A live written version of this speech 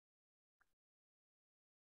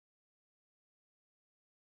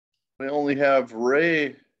We only have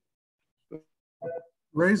Ray.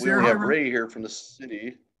 Ray's We here. only Hi, have Ray. Ray here from the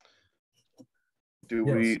city. Do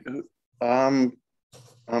Yes. we? I'm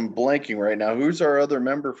blanking right now. Who's our other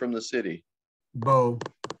member from the city? Bo.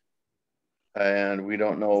 And we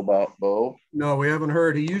don't know about Bo. No, we haven't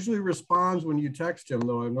heard. He usually responds when you text him,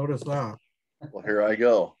 though. I've noticed that. Well, here I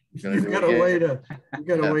go. You've got a way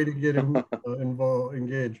to get him involved,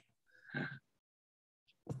 engaged.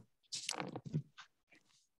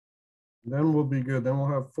 Then we'll be good. Then we'll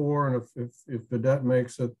have 4, and if the debt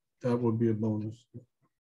makes it, that would be a bonus.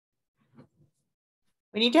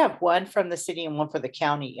 We need to have one from the city and one for the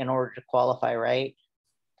county in order to qualify, right?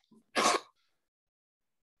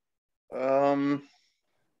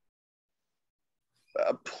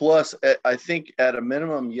 Plus, I think at a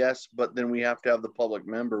minimum, yes, but then we have to have the public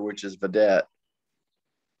member, which is Vedette.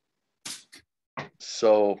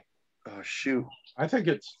 So, oh, shoot. I think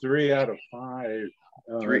it's 3 out of 5.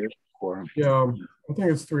 3. Yeah, I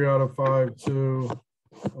think it's 3 out of 5 too.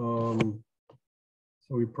 So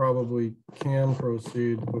we probably can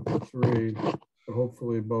proceed with the 3, but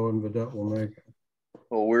hopefully Bo and Vedette will make it.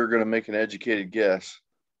 Well, we're going to make an educated guess.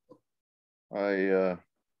 I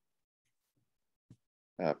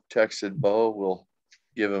texted Bo. We'll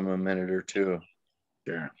give him a minute or two.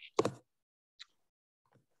 Sure.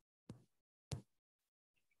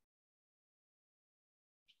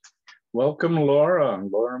 Welcome, Laura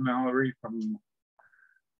Mallory from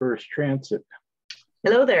First Transit.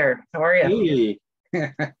 Hello there. How are you?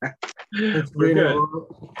 Hey. We're good.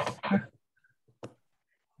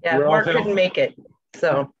 Yeah, Mark couldn't make it.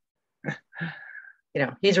 So,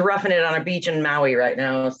 he's roughing it on a beach in Maui right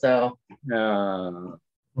now. So, oh,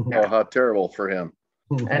 how terrible for him.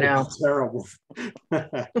 I know. Terrible.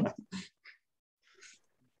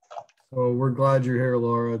 So we're glad you're here,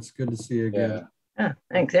 Laura. It's good to see you again. Yeah,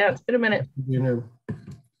 thanks. Yeah, it's been a minute.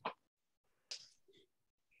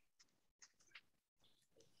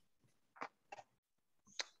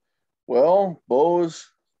 Well,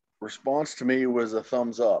 Bo's response to me was a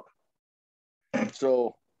thumbs up.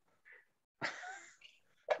 So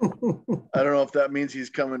I don't know if that means he's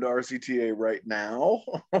coming to RCTA right now.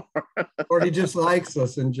 Or he just likes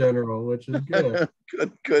us in general, which is good.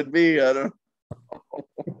 Could be. I don't know.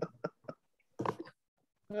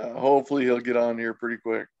 Hopefully he'll get on here pretty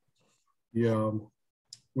quick. Yeah.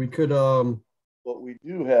 We could but we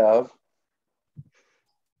do have,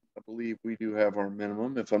 I believe we do have our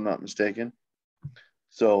minimum, if I'm not mistaken.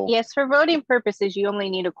 So yes, for voting purposes, you only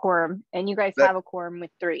need a quorum, and you guys have a quorum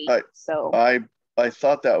with 3. So I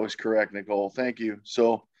thought that was correct, Nicole. Thank you.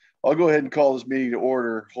 So I'll go ahead and call this meeting to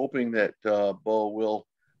order, hoping that Bo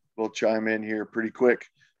will chime in here pretty quick,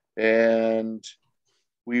 and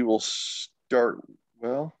we will start.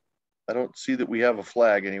 Well, I don't see that we have a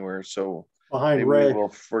flag anywhere, so behind Ray, we will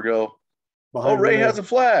forgo. Behind Ray has a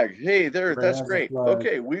flag. Hey, there, Ray that's great.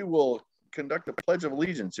 Okay, we will conduct a pledge of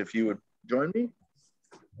allegiance. If you would join me.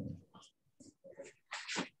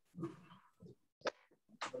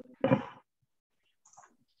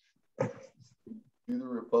 To the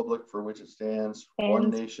republic for which it stands, one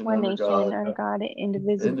nation under God,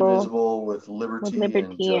 indivisible, with liberty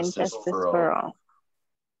and justice for all.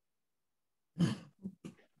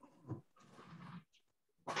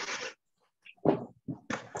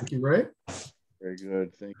 Thank you, Ray. Very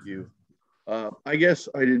good. Thank you. I guess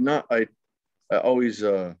I did not. I always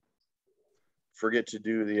forget to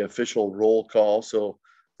do the official roll call. So,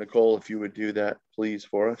 Nicole, if you would do that, please,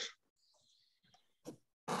 for us.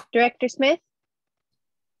 Director Smith.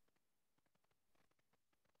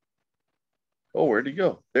 Oh, where'd he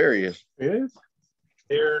go? There he is. He is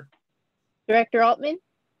here. Director Altman.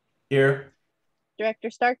 Here. Director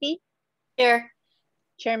Starkey. Here.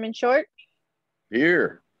 Chairman Short.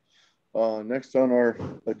 Here. Next on our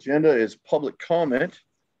agenda is public comment.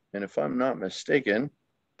 And if I'm not mistaken,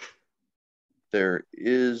 there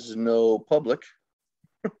is no public.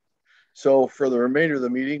 So for the remainder of the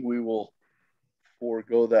meeting, we will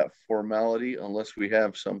forego that formality unless we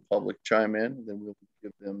have some public chime in, then we'll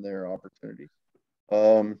give them their opportunity.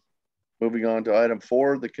 Moving on to item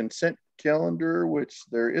 4, the consent calendar, which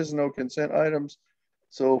there is no consent items.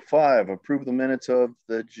 So 5, approve the minutes of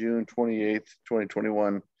the June 28th,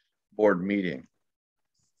 2021 board meeting.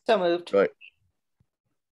 So moved. Right.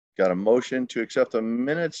 Got a motion to accept the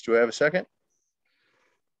minutes. Do I have a second?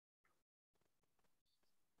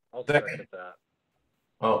 I'll second that.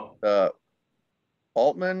 Oh.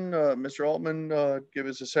 Altman, Mr. Altman, give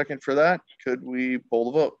us a second for that. Could we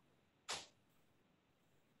poll the vote?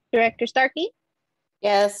 Director Starkey.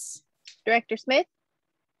 Yes. Director Smith.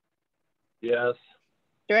 Yes.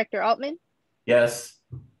 Director Altman. Yes.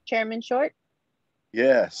 Chairman Short.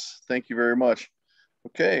 Yes, thank you very much.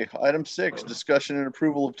 Okay, item 6, discussion and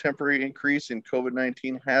approval of temporary increase in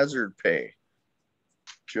COVID-19 hazard pay.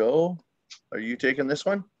 Joe, are you taking this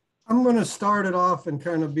one? I'm going to start it off and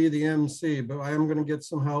kind of be the MC, but I am going to get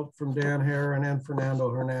some help from Dan Heron and Fernando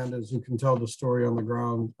Hernandez, who can tell the story on the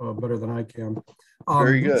ground better than I can.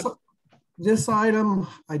 Very good. This item,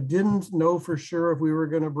 I didn't know for sure if we were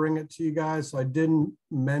going to bring it to you guys, so I didn't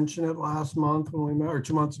mention it last month when we met, or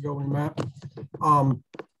 2 months ago when we met.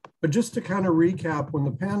 But just to kind of recap, when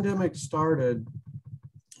the pandemic started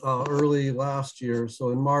early last year, so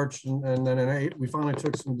in March, and then in April, we finally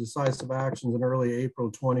took some decisive actions in early April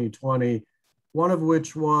 2020, one of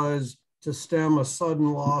which was to stem a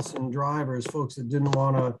sudden loss in drivers, folks that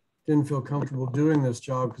didn't feel comfortable doing this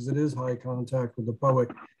job because it is high contact with the public.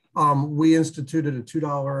 We instituted a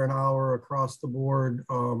 $2 an hour across the board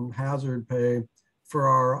hazard pay for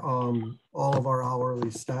our all of our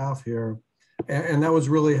hourly staff here. And that was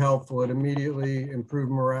really helpful. It immediately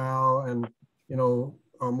improved morale and, you know,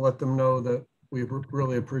 let them know that we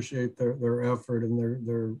really appreciate their effort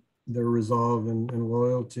and their resolve and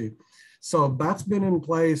loyalty. So that's been in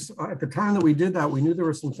place. At the time that we did that, we knew there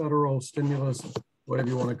was some federal stimulus, whatever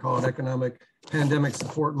you want to call it, economic pandemic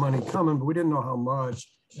support money coming, but we didn't know how much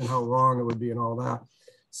and how long it would be and all that.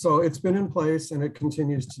 So it's been in place and it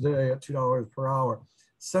continues today at $2 per hour.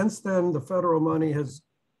 Since then, the federal money has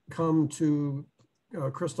come to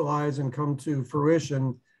crystallize and come to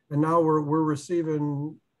fruition. And now we're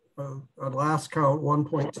receiving, at last count,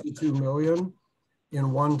 1.22 million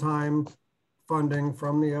in one-time funding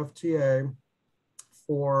from the FTA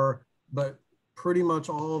but pretty much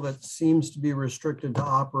all of it seems to be restricted to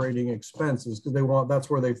operating expenses because that's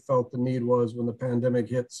where they felt the need was when the pandemic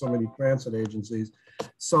hit so many transit agencies.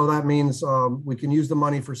 So that means we can use the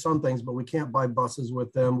money for some things, but we can't buy buses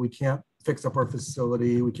with them. We can't fix up our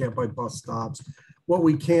facility. We can't buy bus stops. What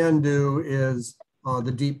we can do is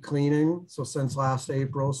the deep cleaning. So since last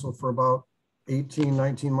April, so for about 18,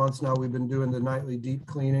 19 months now, we've been doing the nightly deep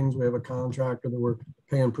cleanings. We have a contractor that we're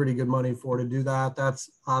paying pretty good money for to do that.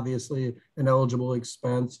 That's obviously an eligible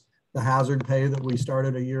expense. The hazard pay that we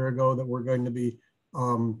started a year ago that we're going to be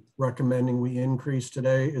recommending we increase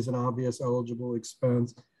today is an obvious eligible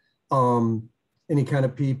expense. Any kind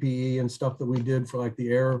of PPE and stuff that we did for like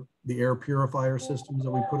the air purifier systems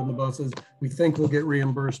that we put in the buses, we think we'll get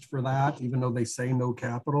reimbursed for that, even though they say no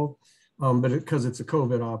capital. But because it's a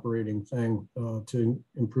COVID operating thing to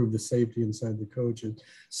improve the safety inside the coaches.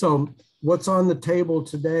 So what's on the table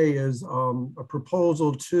today is a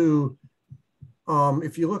proposal to,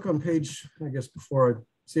 if you look on page, I guess before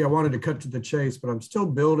I wanted to cut to the chase, but I'm still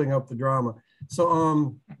building up the drama.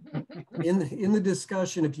 So in the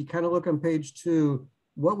discussion, if you kind of look on page 2,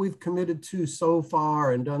 what we've committed to so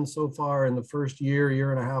far and done so far in the first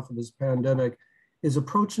year and a half of this pandemic is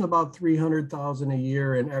approaching about $300,000 a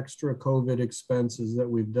year in extra COVID expenses that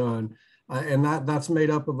we've done. And that's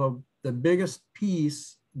made up of the biggest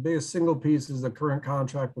single piece is the current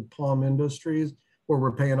contract with Palm Industries, where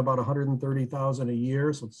we're paying about $130,000 a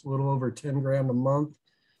year. So it's a little over 10 grand a month.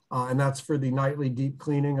 And that's for the nightly deep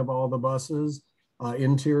cleaning of all the buses,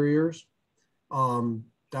 interiors.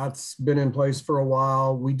 That's been in place for a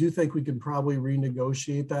while. We do think we could probably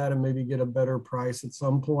renegotiate that and maybe get a better price at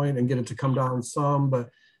some point and get it to come down some, but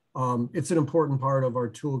it's an important part of our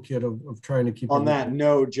toolkit of trying to keep. On that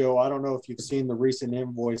note, Joe, I don't know if you've seen the recent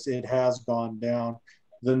invoice. It has gone down.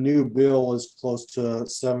 The new bill is close to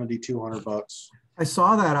 $7,200. I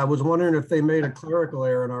saw that. I was wondering if they made a clerical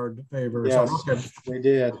error in our favor. Yes, so, okay. They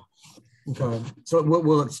did. Okay. So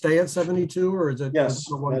will it stay at 72 or is it? Yes,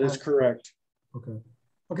 that is correct. Okay.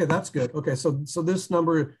 Okay, that's good. Okay, so this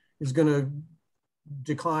number is going to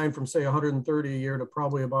decline from say 130 a year to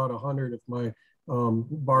probably about 100 if my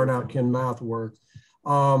bar napkin math works.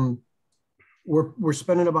 We're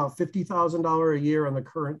spending about $50,000 a year on the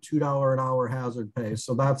current $2 an hour hazard pay.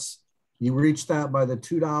 So that's, you reach that by the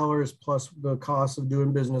 $2 plus the cost of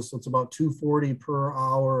doing business. So it's about $240 per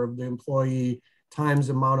hour of the employee times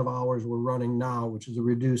the amount of hours we're running now, which is a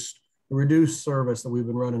reduced service that we've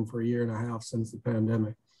been running for a year and a half since the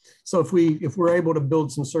pandemic. So if we're able to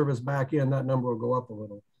build some service back in, that number will go up a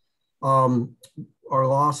little. Our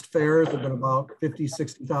lost fares have been about 50,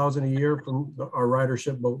 60,000 a year from our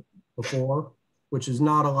ridership before, which is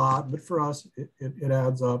not a lot, but for us, it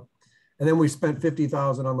adds up. And then we spent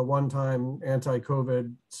 50,000 on the one-time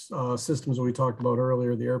anti-COVID systems that we talked about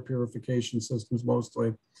earlier, the air purification systems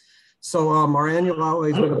mostly. So our annual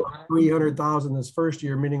outlay has been about 300,000 this first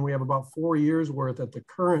year, meaning we have about 4 years worth at the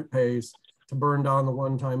current pace to burn down the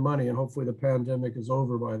one-time money, and hopefully the pandemic is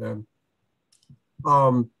over by then.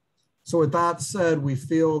 So with that said, we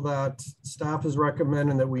feel that staff is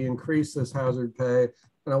recommending that we increase this hazard pay.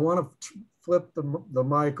 And I want to flip the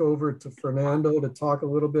mic over to Fernando to talk a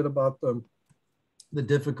little bit about the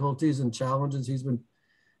difficulties and challenges he's been.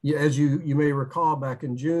 As you may recall, back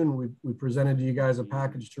in June, we presented to you guys a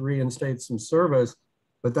package to reinstate some service,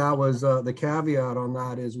 but that was the caveat on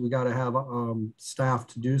that is we got to have staff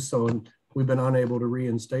to do so. And we've been unable to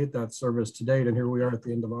reinstate that service to date. And here we are at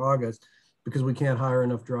the end of August because we can't hire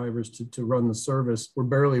enough drivers to run the service. We're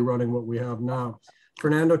barely running what we have now.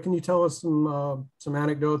 Fernando, can you tell us some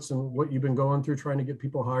anecdotes and what you've been going through trying to get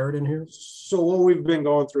people hired in here? So what we've been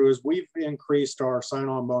going through is we've increased our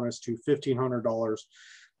sign-on bonus to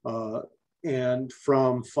 $1,500 and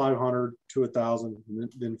from 500 to 1,000,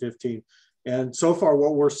 then 15. And so far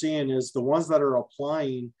what we're seeing is the ones that are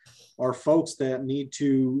applying are folks that need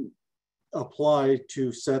to apply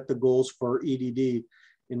to set the goals for EDD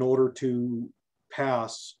in order to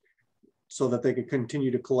pass so that they can continue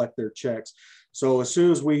to collect their checks. So as soon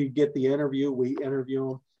as we get the interview, we interview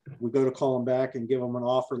them, we go to call them back and give them an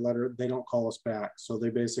offer letter. They don't call us back. So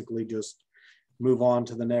they basically just move on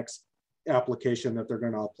to the next application that they're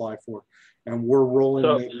going to apply for. And we're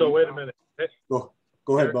rolling. So wait a minute. Go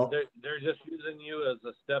ahead, Bo. They're just using you as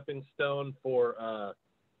a stepping stone for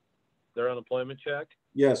their unemployment check?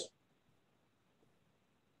 Yes.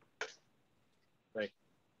 Thanks.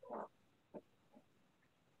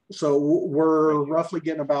 So we're roughly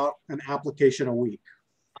getting about an application a week.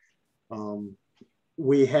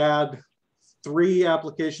 We had 3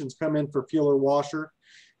 applications come in for fueler washer,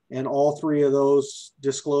 and all 3 of those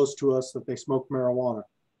disclosed to us that they smoke marijuana.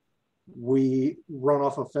 We run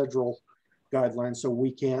off of federal guidelines, so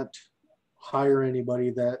we can't hire anybody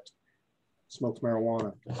that smokes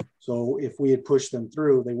marijuana. So if we had pushed them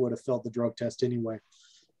through, they would have failed the drug test anyway.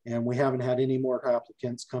 And we haven't had any more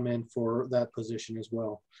applicants come in for that position as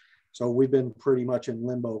well. So we've been pretty much in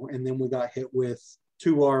limbo. And then we got hit with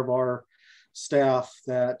 2 of our staff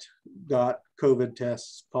that got COVID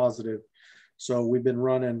tests positive. So we've been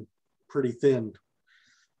running pretty thin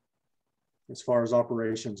as far as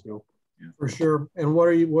operations go. For sure. And what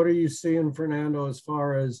are you seeing, Fernando, as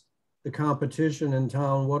far as the competition in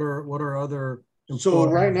town? What are other? So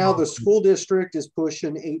right now the school district is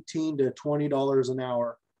pushing $18 to $20 an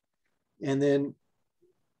hour. And then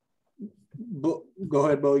go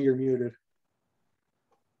ahead, Bo, you're muted.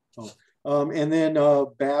 And then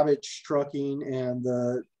Babbage Trucking and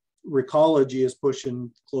the Recology is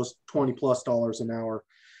pushing close to $20+ an hour,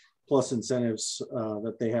 plus incentives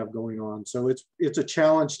that they have going on. So it's a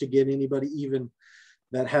challenge to get anybody even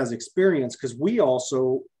that has experience, because we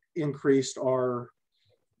also increased our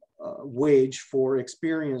wage for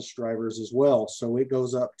experienced drivers as well. So it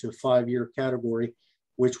goes up to 5-year category,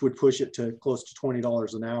 which would push it to close to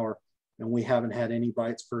 $20 an hour. And we haven't had any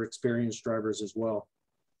bites for experienced drivers as well.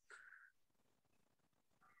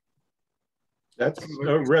 That's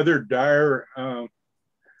a rather dire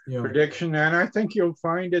prediction, and I think you'll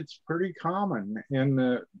find it's pretty common in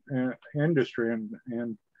the industry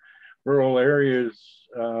and rural areas.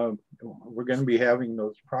 We're going to be having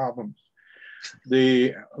those problems.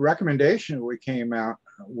 The recommendation we came out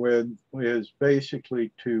with is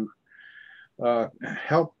basically to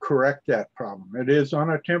help correct that problem. It is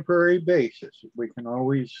on a temporary basis. We can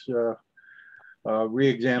always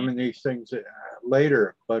re-examine these things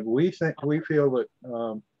later, but we feel that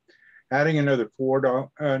adding another $2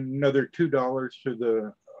 to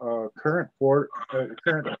the current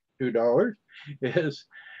 $2 is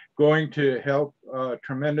going to help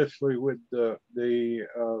tremendously with the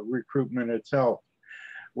recruitment itself.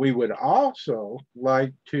 We would also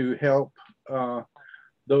like to help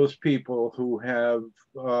those people who have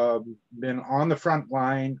been on the front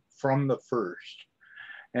line from the first.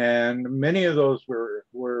 And many of those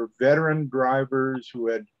were veteran drivers who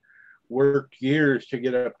had worked years to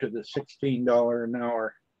get up to the $16 an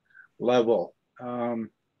hour level. And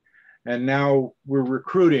now we're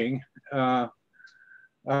recruiting at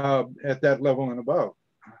that level and above.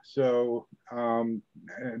 So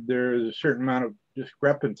there's a certain amount of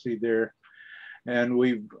discrepancy there. And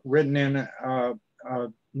we've written in a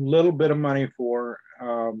little bit of money for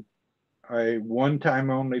a one-time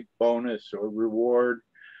only bonus or reward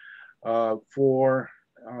for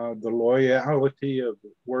the loyalty of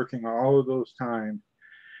working all of those times.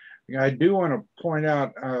 I do want to point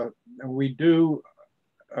out, we do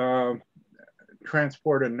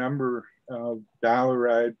transport a number of dial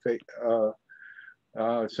ride,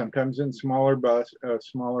 sometimes in smaller bus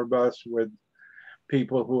with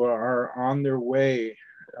people who are on their way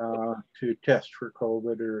to test for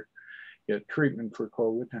COVID or get treatment for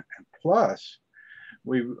COVID. Plus,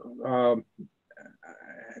 we've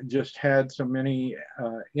just had so many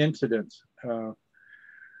incidents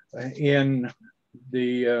in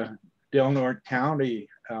the Del Norte County.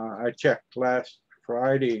 I checked last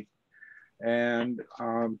Friday, and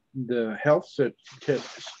the health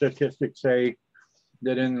statistics say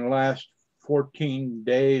that in the last 14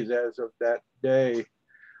 days as of that day,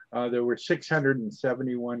 there were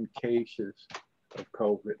 671 cases of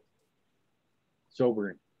COVID.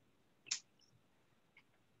 Sobering.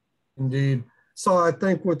 Indeed. So I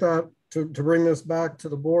think with that, to bring this back to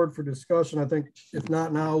the board for discussion, I think if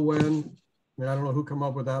not now, when? I mean, I don't know who come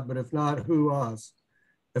up with that, but if not, who, us?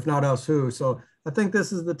 If not us, who? So I think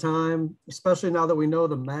this is the time, especially now that we know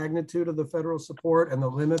the magnitude of the federal support and the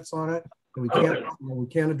limits on it, that we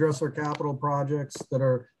can't address our capital projects that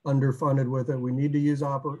are underfunded with it. We need to use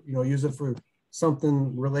use it for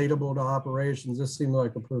something relatable to operations. This seemed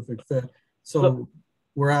like a perfect fit. So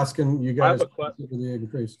we're asking you guys to consider the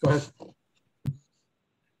increase. Go ahead.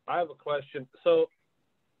 I have a question. So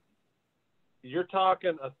you're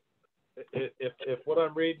talking, if what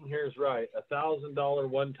I'm reading here is right, $1,000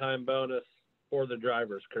 one-time bonus for the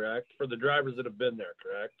drivers, correct? For the drivers that have been there,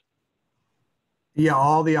 correct? Yeah,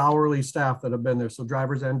 all the hourly staff that have been there. So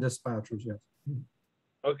drivers and dispatchers, yes.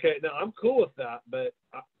 Okay, now I'm cool with that, but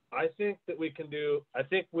I think that we can do,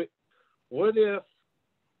 what if,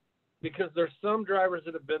 because there's some drivers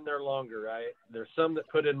that have been there longer, right? There's some that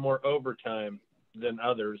put in more overtime than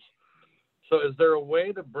others. So is there a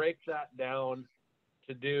way to break that down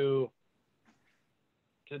and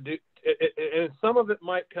some of it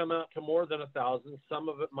might come out to more than 1,000, some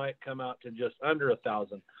of it might come out to just under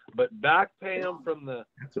 1,000, but back pay them from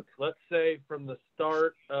let's say from the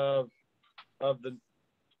start of the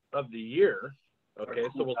year. Okay,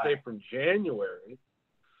 so we'll say from January,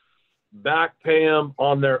 back pay them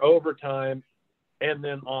on their overtime and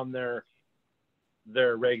then on their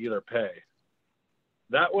regular pay.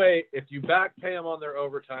 That way, if you back pay them on their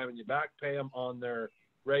overtime and you back pay them on their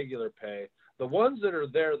regular pay, the ones that are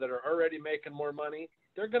there that are already making more money,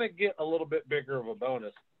 they're going to get a little bit bigger of a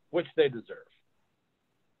bonus, which they deserve.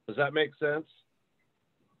 Does that make sense?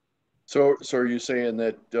 So are you saying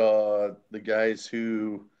that the guys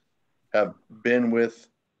who have been with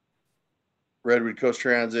Redwood Coast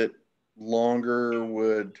Transit longer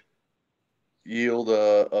would yield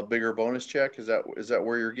a bigger bonus check? Is that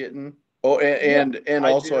where you're getting? Oh, and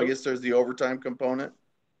also I guess there's the overtime component.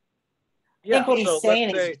 I think what he's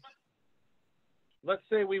saying is, let's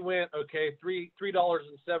say we went, okay,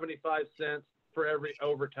 $3.75 for every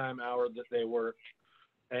overtime hour that they worked,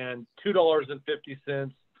 and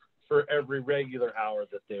 $2.50 for every regular hour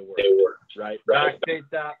that they worked. Right. Backdate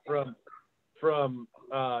that from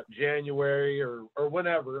January or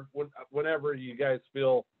whenever you guys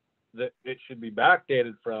feel that it should be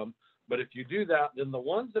backdated from. But if you do that, then the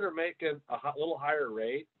ones that are making a little higher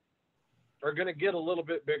rate are going to get a little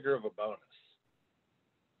bit bigger of a bonus.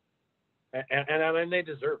 And they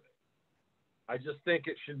deserve it. I just think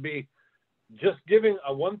it should be just giving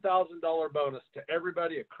a $1,000 bonus to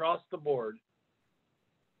everybody across the board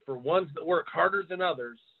for ones that work harder than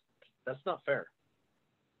others. That's not fair.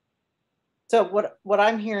 so what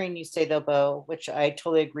I'm hearing you say though, Bo, which I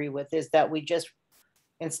totally agree with, is that we just,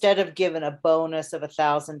 instead of giving a bonus of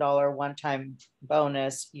 $1,000 one-time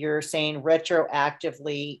bonus, you're saying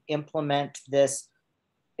retroactively implement this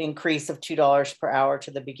increase of $2 per hour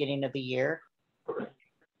to the beginning of the year.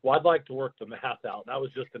 Well, I'd like to work the math out. That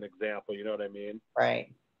was just an example. You know what I mean?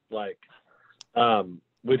 Right. Like,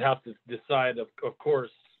 we'd have to decide, of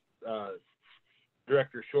course,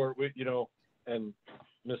 Director Short, and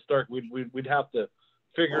Ms. Stark, we'd have to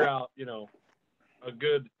figure out, a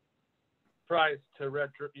good price to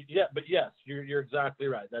retro. Yeah, but yes, you're exactly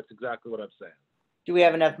right. That's exactly what I'm saying. Do we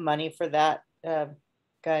have enough money for that,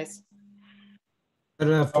 guys? I'd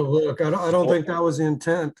have to look. I don't think that was the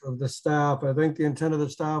intent of the staff. I think the intent of the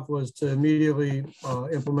staff was to immediately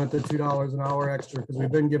implement the $2 an hour extra, because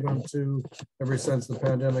we've been giving them $2 ever since the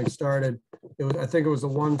pandemic started. I think it was a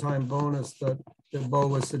one-time bonus that Bo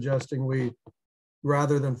was suggesting we,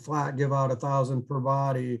 rather than flat give out 1,000 per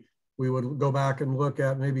body, we would go back and look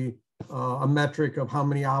at maybe a metric of how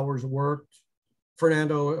many hours worked.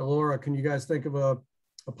 Fernando, Laura, can you guys think of a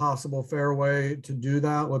possible fair way to do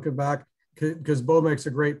that, looking back? Because Bo makes a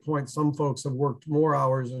great point. Some folks have worked more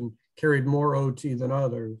hours and carried more OT than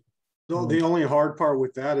others. So the only hard part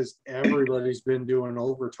with that is everybody's been doing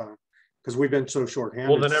overtime because we've been so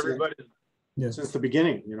short-handed. Well, then everybody since the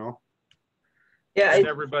beginning, Yeah, and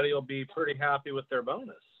everybody will be pretty happy with their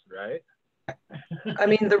bonus, right? I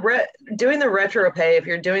mean, doing the retro pay, if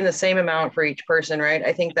you're doing the same amount for each person, right?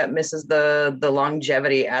 I think that misses the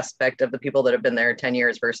longevity aspect of the people that have been there 10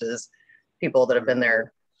 years versus people that have been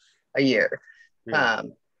there a year. Yeah.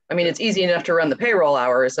 I mean, it's easy enough to run the payroll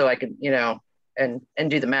hours, so I can, you know, and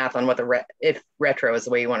do the math on what if retro is the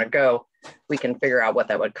way you want to go, we can figure out what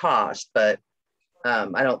that would cost. But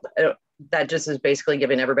I don't, that just is basically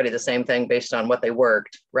giving everybody the same thing based on what they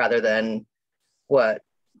worked, rather than what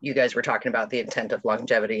you guys were talking about, the intent of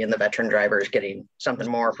longevity and the veteran drivers getting something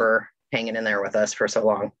more for hanging in there with us for so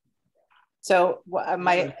long. So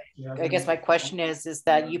I guess my question is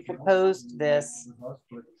that you proposed this,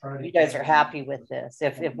 you guys are happy with this.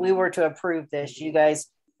 If we were to approve this, you guys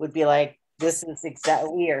would be like, this is exactly,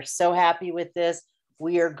 we are so happy with this.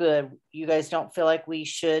 We are good. You guys don't feel like we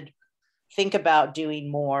should think about doing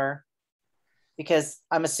more, because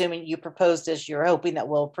I'm assuming you proposed this, you're hoping that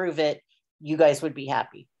we'll approve it. You guys would be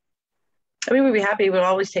happy. I mean, we'd be happy. We'll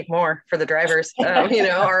always take more for the drivers, you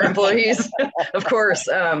know, our employees, of course.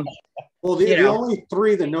 Well, the only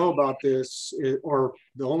three that know about this, or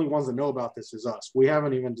the only ones that know about this, is us. We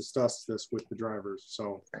haven't even discussed this with the drivers.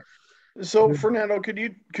 So Fernando, could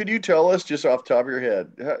you tell us, just off the top of your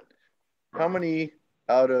head, how many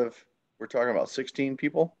out of, we're talking about 16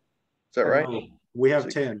 people? Is that right? We have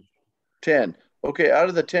 10. 10. Okay, out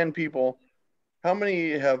of the 10 people, how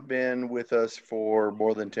many have been with us for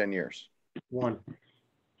more than 10 years? 1.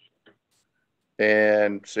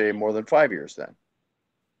 And say more than 5 years then?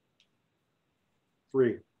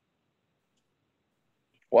 3.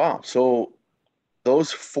 Wow. So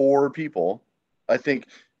those 4 people, I think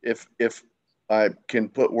if I can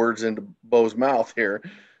put words into Bo's mouth here,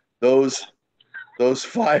 those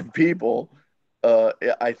 5 people,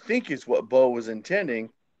 I think is what Bo was intending.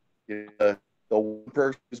 The one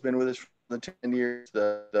person who's been with us for the 10 years,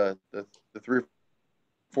 the 3 or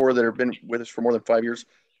 4 that have been with us for more than 5 years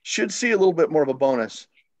should see a little bit more of a bonus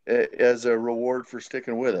as a reward for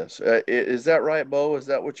sticking with us. Is that right, Bo? Is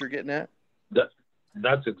that what you're getting at?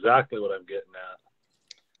 That's exactly what I'm getting at.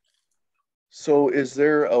 So is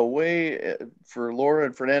there a way for Laura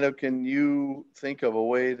and Fernando, can you think of a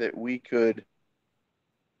way that we could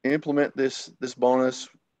implement this bonus,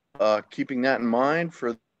 keeping that in mind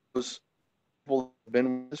for those people who've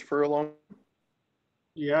been with us for a long time?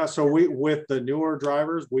 Yeah, so with the newer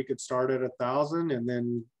drivers, we could start at 1,000 and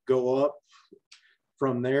then go up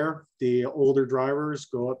from there. The older drivers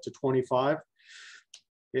go up to 25.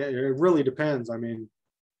 Yeah, it really depends. I mean,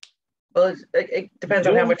 well, it depends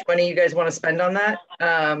on how much money you guys want to spend on that.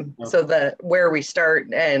 So that where we start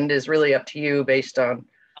and end is really up to you based on,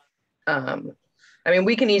 I mean,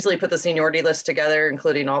 we can easily put the seniority list together,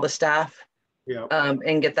 including all the staff,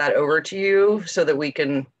 and get that over to you so that we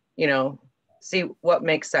can, you know, see what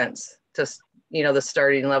makes sense to, you know, the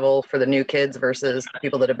starting level for the new kids versus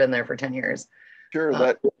people that have been there for 10 years. Sure,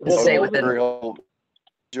 that will stay within.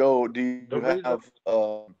 Joe, do you have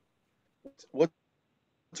what's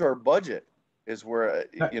our budget? Is where,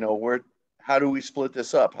 you know, where, how do we split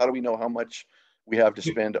this up? How do we know how much we have to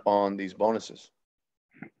spend on these bonuses?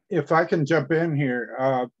 If I can jump in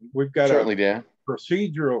here, we've got certainly, Dan,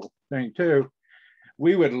 procedural thing too.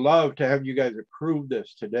 We would love to have you guys approve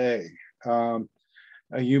this today.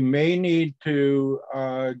 You may need to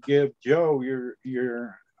give Joe,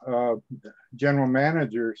 your general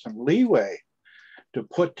manager, some leeway to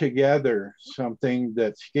put together something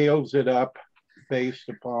that scales it up based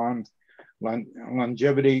upon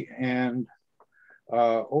longevity and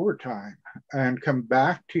overtime, and come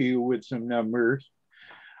back to you with some numbers,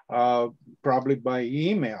 probably by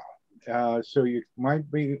email. So you might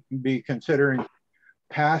be considering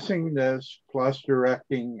passing this plus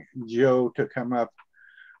directing Joe to come up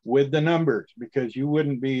with the numbers, because you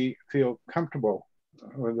wouldn't feel comfortable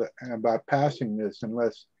about passing this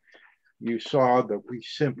unless you saw that we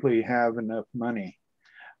simply have enough money.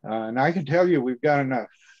 And I can tell you we've got enough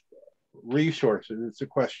resources. It's a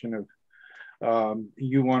question of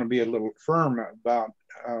you want to be a little firm about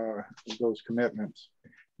those commitments.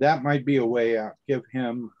 That might be a way out. Give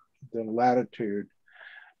him the latitude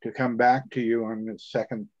to come back to you on the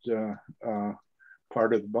second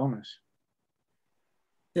part of the bonus.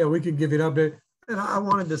 Yeah, we could give you an update. And I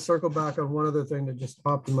wanted to circle back on one other thing that just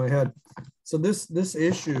popped in my head. So this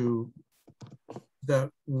issue that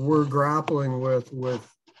we're grappling with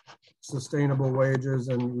sustainable wages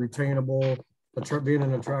and retainable, being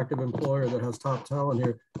an attractive employer that has top talent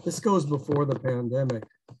here, this goes before the pandemic.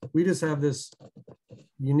 We just have this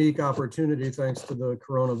unique opportunity, thanks to the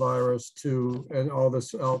coronavirus, and all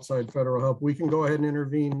this outside federal help. We can go ahead and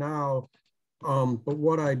intervene now. But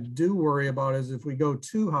what I do worry about is if we go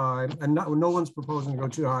too high, and no one's proposing to go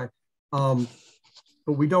too high,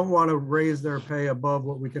 but we don't want to raise their pay above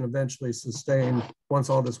what we can eventually sustain once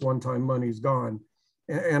all this one-time money's gone.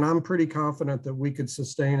 And I'm pretty confident that we could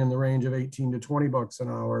sustain in the range of 18 to 20 bucks an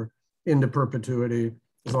hour into perpetuity,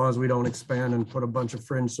 as long as we don't expand and put a bunch of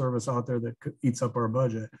fringe service out there that eats up our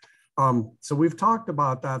budget. So we've talked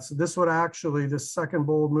about that. So this would actually, this second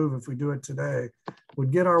bold move, if we do it today,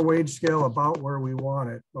 would get our wage scale about where we want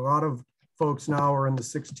it. A lot of folks now are in the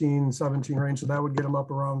 16, 17 range, so that would get them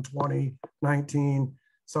up around 20, 19.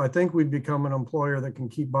 So I think we'd become an employer that can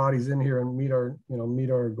keep bodies in here and meet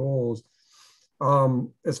our goals.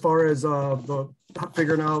 As far as the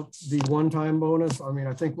figuring out the one-time bonus, I mean,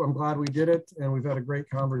 I think I'm glad we did it, and we've had a great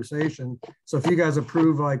conversation. So if you guys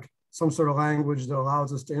approve like some sort of language that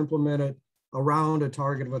allows us to implement it around a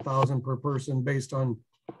target of 1,000 per person based on,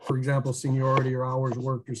 for example, seniority or hours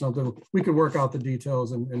worked or something, we could work out the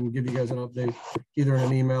details and give you guys an update either in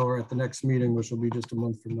an email or at the next meeting, which will be just a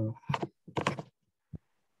month from now.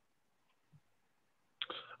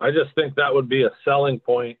 I just think that would be a selling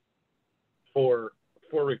point for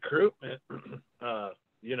recruitment.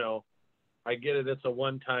 You know, I get it, it's a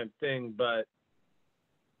one-time thing, but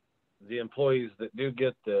the employees that do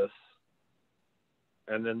get this,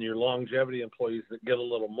 and then your longevity employees that get a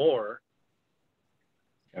little more,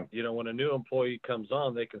 yep. You know, when a new employee comes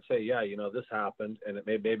on, they can say, yeah, you know, this happened, and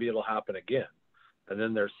maybe it'll happen again. And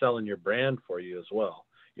then they're selling your brand for you as well.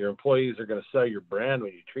 Your employees are going to sell your brand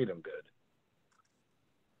when you treat them good.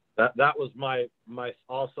 That was my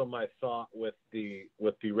thought with the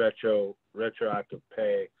retroactive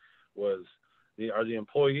pay was, are the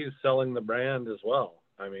employees selling the brand as well?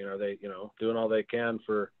 I mean, are they, you know, doing all they can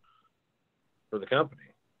for the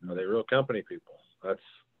company? Are they real company people? That's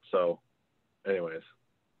so. Anyways,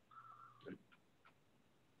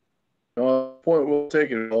 point well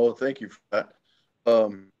taken. Oh, thank you for that.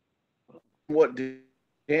 What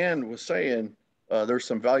Dan was saying, there's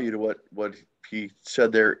some value to what he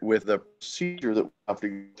said there with the procedure that we have to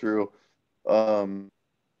go through.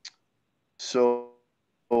 So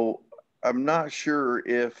I'm not sure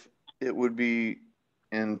if it would be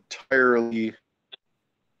entirely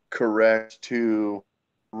correct to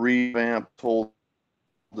revamp the whole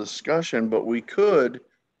discussion, but we could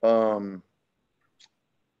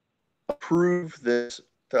approve this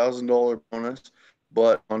 $1,000 bonus,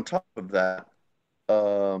 but on top of that,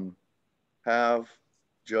 have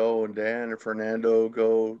Joe and Dan or Fernando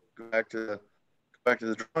go back to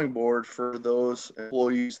the drawing board for those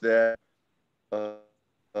employees that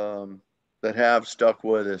that have stuck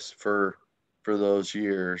with us for those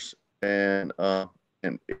years. And I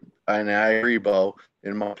agree, Bo,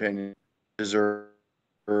 in my opinion, deserve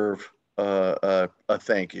a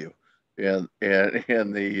thank you in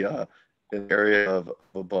the area of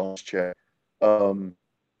a bonus check.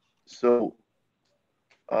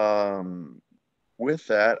 With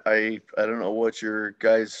that, I don't know what your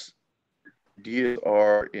guys' ideas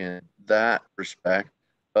are in that respect.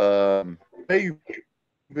 You've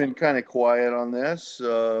been kind of quiet on this.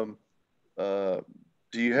 Do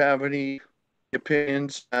you have any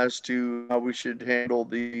opinions as to how we should handle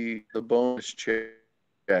the bonus check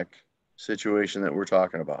situation that we're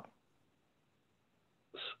talking about?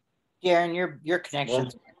 Darren, your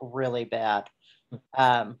connection's really bad.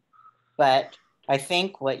 But I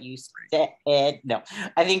think what you said, was,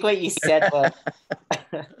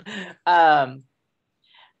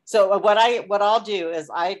 so what I'll do is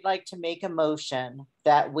I'd like to make a motion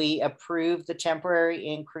that we approve the temporary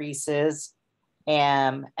increases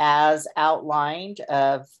as outlined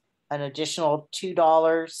of an additional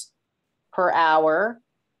 $2 per hour.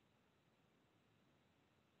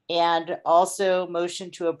 And also motion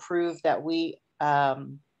to approve that we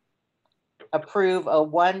approve a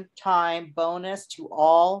one-time bonus to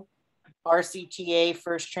all RCTA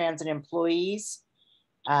First Transit employees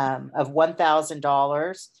of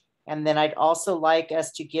 $1,000. And then I'd also like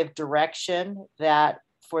us to give direction that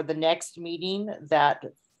for the next meeting, that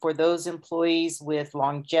for those employees with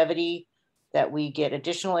longevity, that we get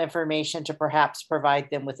additional information to perhaps provide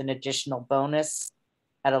them with an additional bonus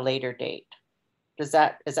at a later date. Does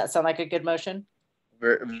that sound like a good motion?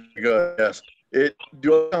 Very, very good. Yes. It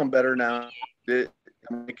do sound better now. It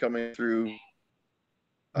coming through.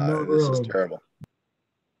 This is terrible.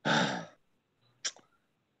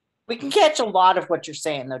 We can catch a lot of what you're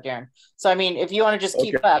saying, though, Darren. So, I mean, if you want to just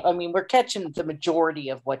keep up, I mean, we're catching the majority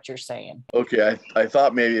of what you're saying. Okay, I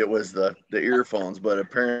thought maybe it was the earphones, but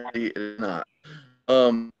apparently it's not.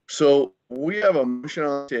 So we have a motion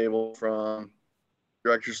on the table from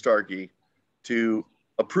Director Starkey to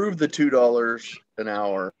approve the $2 an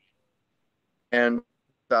hour and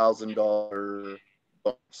 $1,000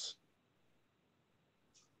 bonus.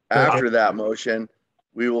 After that motion,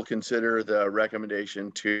 we will consider the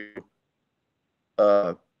recommendation to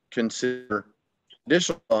consider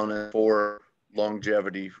additional bonus for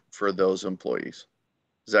longevity for those employees.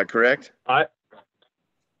 Is that correct?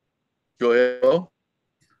 Go ahead, Bo.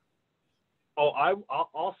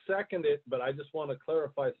 I'll second it, but I just want to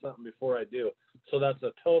clarify something before I do. So that's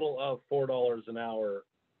a total of $4 an hour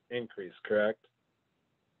increase, correct?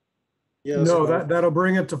 Yes. No, that'll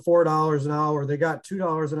bring it to $4 an hour. They got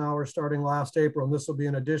 $2 an hour starting last April, and this will be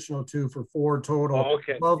an additional $2 for $4 total. Oh,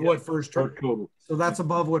 okay. Above what First total. So that's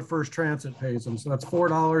above what First Transit pays them. So that's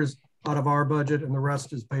 $4 out of our budget, and the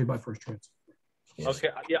rest is paid by First Transit. Okay,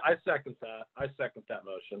 yeah, I second that. I second that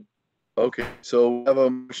motion. Okay, so we have a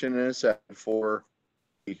motion and a second for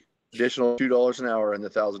the additional $2 an hour and the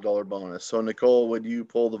 $1,000 bonus. So Nicole, would you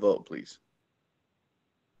pull the vote, please?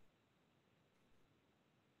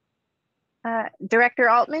 Director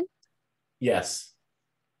Altman, Yes.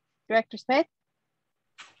 Director Smith,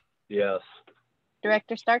 Yes.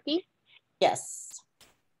 Director Starkey, Yes.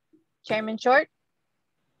 Chairman Short,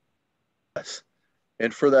 Yes.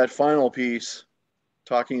 And for that final piece,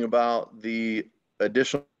 talking about the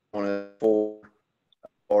additional bonus for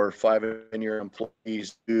our 5 and year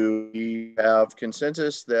employees, do we have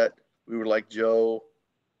consensus that we would like Joe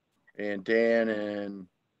and Dan and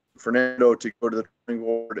Fernando to go to the drawing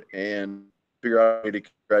board and figure out a way to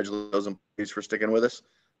congratulate those employees for sticking with us?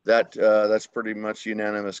 That's pretty much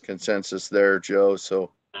unanimous consensus there, Joe.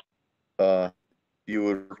 So you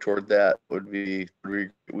would work toward that. We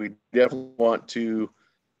definitely want to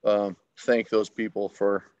thank those people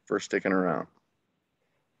for sticking around.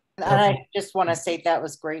 And I just want to say that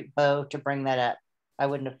was great, Bo, to bring that up. I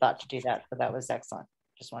wouldn't have thought to do that, but that was excellent.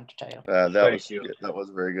 Just wanted to tell you. That was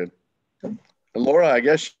very good. And Laura, I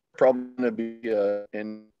guess you're probably going to be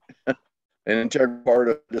in an integral part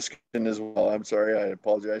of the discussion as well. I'm sorry, I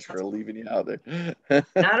apologize for leaving you out there.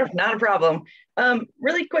 Not a problem.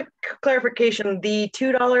 Really quick clarification: the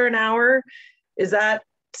 $2 an hour, is that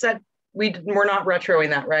set? We're not retroing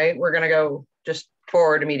that, right? We're going to go just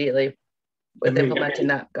forward immediately with implementing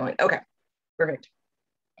that going. Okay, perfect.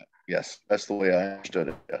 Yes, that's the way I understood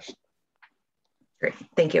it. Yes. Great,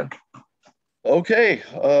 thank you. Okay,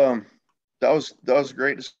 that was a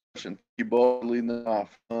great discussion. You both leading it off.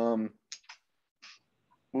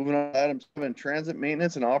 Moving on to item 7, transit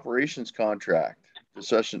maintenance and operations contract.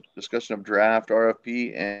 Discussion of draft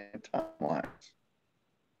RFP and timelines.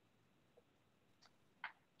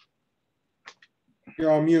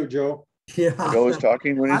 You're on mute, Joe. Yeah. Joe is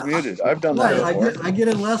talking when he's muted. I've done that before. I get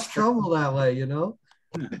in less trouble that way, you know.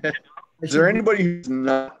 Is there anybody who's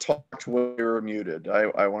not talked when you're muted?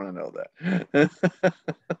 I want to know that.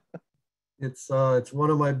 It's one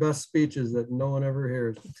of my best speeches that no one ever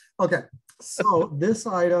hears. Okay, so this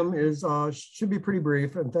item is should be pretty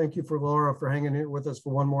brief, and thank you for Laura for hanging here with us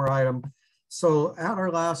for one more item. So at our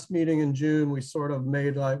last meeting in June, we sort of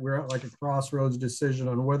made we're at like a crossroads decision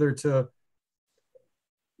on whether to,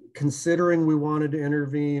 considering we wanted to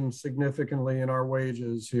intervene significantly in our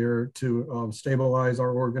wages here to stabilize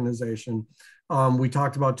our organization. We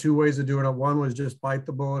talked about 2 ways of doing it. One was just bite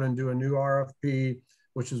the bullet and do a new RFP,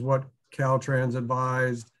 which is what Caltrans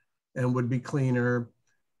advised and would be cleaner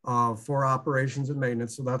for operations and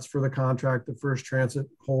maintenance. So that's for the contract that First Transit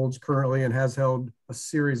holds currently and has held a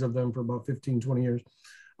series of them for about 15, 20 years.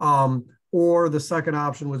 Or the second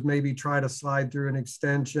option was maybe try to slide through an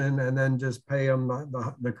extension and then just pay them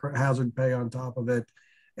the hazard pay on top of it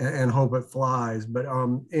and hope it flies. But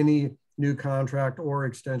any new contract or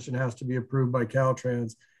extension has to be approved by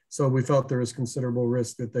Caltrans. So we felt there was considerable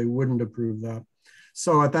risk that they wouldn't approve that.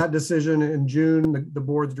 So at that decision in June, the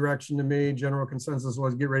board's direction to me, general consensus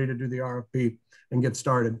was get ready to do the RFP and get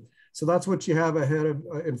started. So that's what you have ahead of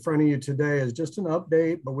in front of you today is just an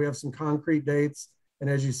update, but we have some concrete dates. And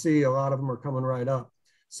as you see, a lot of them are coming right up.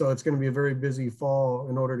 So it's going to be a very busy fall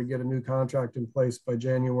in order to get a new contract in place by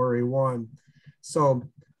January 1. So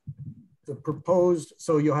the proposed,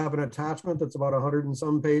 so you'll have an attachment that's about 100 and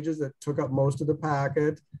some pages that took up most of the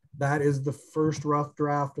packet. That is the first rough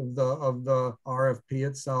draft of the RFP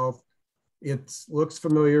itself. It looks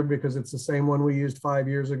familiar because it's the same one we used 5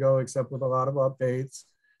 years ago, except with a lot of updates.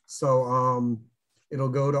 So it'll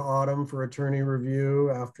go to Autumn for attorney review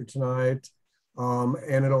after tonight.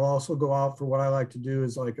 And it'll also go out for what I like to do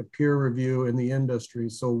is like a peer review in the industry.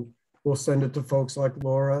 So we'll send it to folks like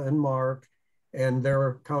Laura and Mark and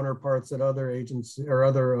their counterparts at other agencies or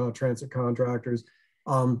other transit contractors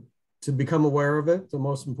to become aware of it. The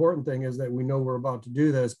most important thing is that we know we're about to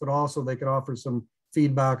do this, but also they can offer some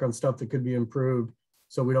feedback on stuff that could be improved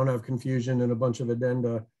so we don't have confusion and a bunch of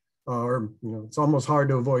addenda. Or, you know, it's almost hard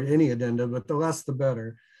to avoid any addenda, but the less the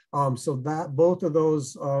better. So that both of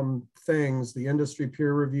those things, the industry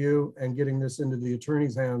peer review and getting this into the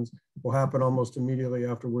attorney's hands, will happen almost immediately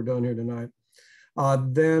after we're done here tonight.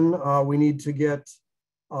 Then we need to get,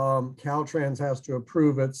 Caltrans has to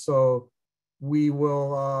approve it. So we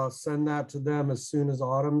will send that to them as soon as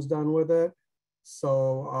Autumn's done with it.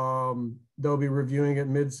 So they'll be reviewing it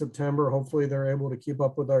mid-September. Hopefully they're able to keep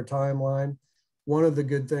up with our timeline. One of the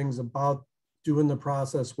good things about doing the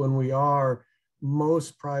process when we are,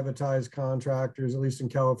 most privatized contractors, at least in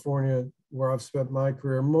California, where I've spent my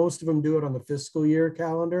career, most of them do it on the fiscal year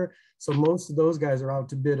calendar. So most of those guys are out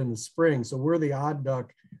to bid in the spring. So we're the odd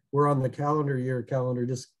duck. We're on the calendar year calendar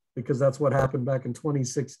just because that's what happened back in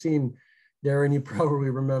 2016. Darren, you probably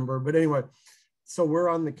remember. But anyway, so we're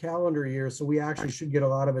on the calendar year. So we actually should get a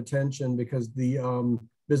lot of attention because the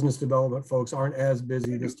business development folks aren't as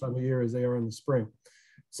busy this time of year as they are in the spring.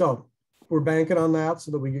 So we're banking on that so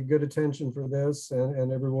that we get good attention for this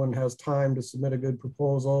and everyone has time to submit a good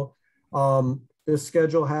proposal. This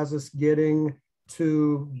schedule has us getting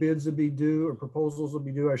to bids will be due, or proposals will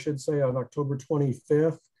be due, I should say, on October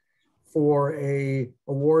 25th for a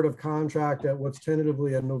award of contract at what's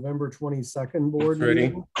tentatively a November 22nd board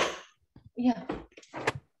meeting. Yeah.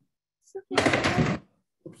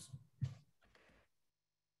 Oops.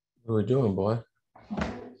 What are we doing, boy?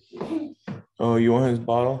 Oh, you want his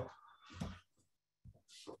bottle?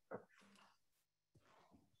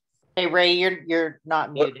 Hey Ray, you're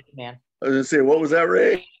not muted, man. I was gonna say, what was that,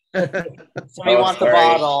 Ray? Somebody wants the sorry.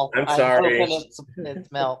 bottle. I'm sorry. hoping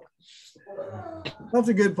it's milk. That's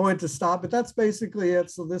a good point to stop, but that's basically it.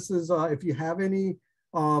 So this is, if you have any,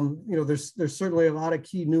 you know, there's certainly a lot of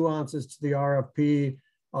key nuances to the RFP,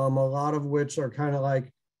 a lot of which are kind of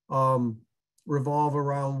like revolve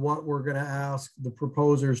around what we're going to ask the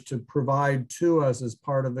proposers to provide to us as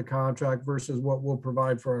part of the contract versus what we'll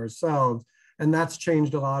provide for ourselves. And that's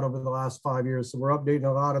changed a lot over the last 5 years. So we're updating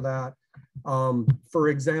a lot of that. For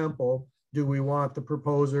example, do we want the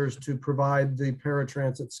proposers to provide the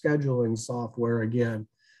paratransit scheduling software again?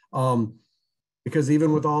 Because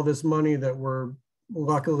even with all this money that we're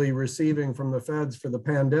luckily receiving from the feds for the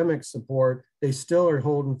pandemic support, they still are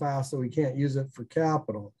holding fast that we can't use it for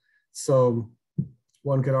capital. So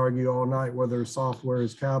one could argue all night whether software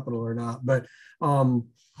is capital or not. But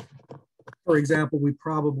for example, we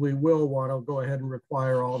probably will want to go ahead and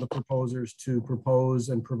require all the proposers to propose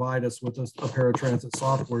and provide us with a paratransit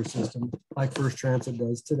software system like First Transit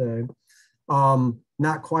does today.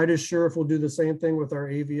 Not quite as sure if we'll do the same thing with our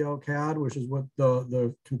AVL CAD, which is what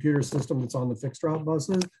the computer system that's on the fixed route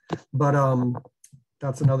buses. But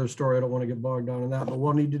that's another story. I don't want to get bogged down in that, but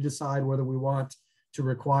we'll need to decide whether we want to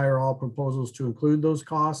require all proposals to include those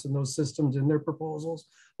costs and those systems in their proposals,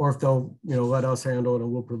 or if they'll, you know, let us handle it and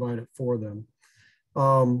we'll provide it for them.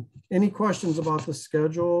 Any questions about the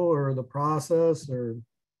schedule or the process or?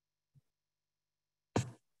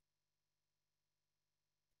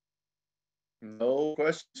 No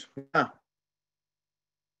questions. Yeah.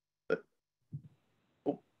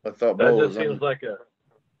 Oh, I thought that Bo just seems like a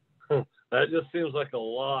that just seems like a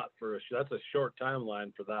lot for that's a short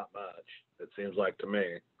timeline for that much. It seems like to me.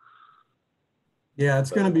 Yeah,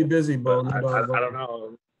 it's going to be busy, Bo. I don't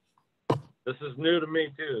know. This is new to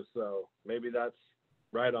me too, so maybe that's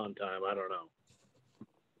right on time. I don't know.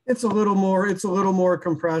 It's a little more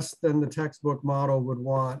compressed than the textbook model would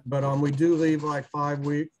want, but we do leave like 5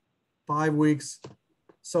 weeks.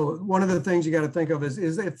 So one of the things you got to think of is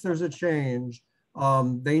if there's a change,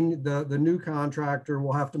 the new contractor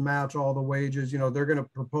will have to match all the wages. You know, they're going to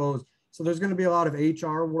propose. So there's going to be a lot of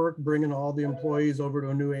HR work, bringing all the employees over to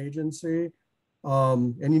a new agency.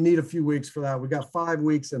 And you need a few weeks for that. We got 5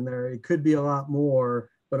 weeks in there. It could be a lot more,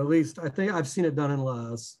 but at least I think I've seen it done in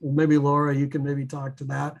less. Maybe Laura, you can maybe talk to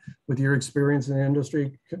that with your experience in the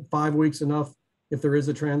industry. 5 weeks enough if there is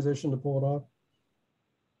a transition to pull it off?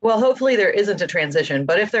 Well, hopefully there isn't a transition,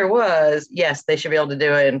 but if there was, yes, they should be able to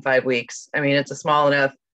do it in 5 weeks. I mean, it's a small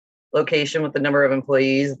enough location with the number of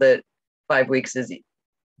employees that 5 weeks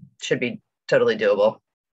should be totally doable.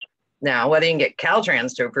 Now, whether you can get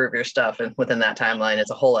Caltrans to approve your stuff and within that timeline is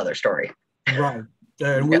a whole other story. Right.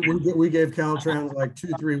 And we gave Caltrans like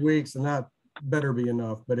 2-3 weeks, and that better be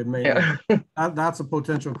enough, but it may not. That's a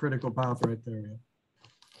potential critical path right there.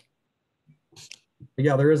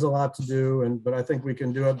 Yeah, there is a lot to do, but I think we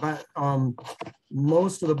can do it. But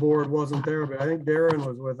most of the board wasn't there, but I think Darren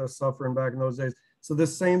was with us suffering back in those days. So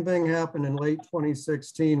this same thing happened in late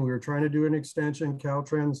 2016. We were trying to do an extension.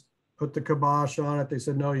 Caltrans put the kibosh on it. They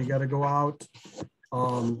said, no, you got to go out.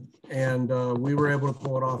 We were able to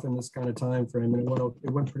pull it off in this kind of time frame, and it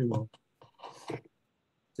went pretty well.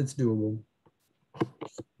 It's doable.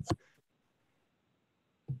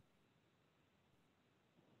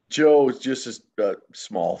 Joe, just a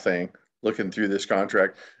small thing. Looking through this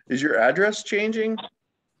contract, is your address changing?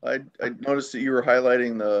 I noticed that you were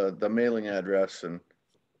highlighting the mailing address, and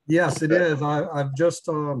Yes, it is. I've just,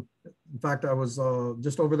 in fact, I was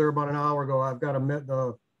just over there about an hour ago. I've got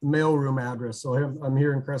the mailroom address, so I'm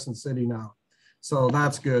here in Crescent City now. So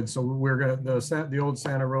that's good. So we're gonna the old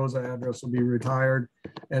Santa Rosa address will be retired,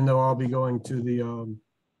 and they'll all be going to the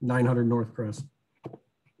 900 North Crescent.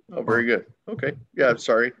 oh, very good. Okay, yeah,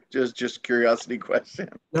 sorry, just curiosity question.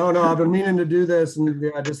 No, I've been meaning to do this, and yeah,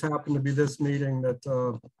 I just happened to be this meeting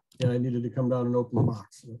that yeah, I needed to come down and open the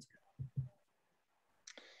box. So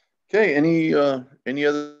Okay, any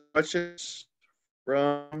other questions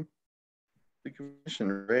from the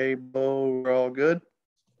commission? Ray, Bo, we're all good.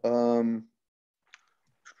 I'm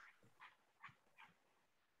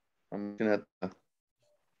looking at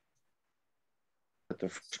the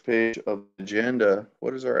first page of the agenda.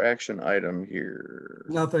 What is our action item here?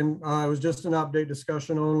 nothing. It was just an update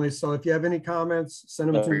discussion only. So if you have any comments,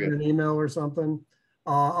 send them to me in an email or something.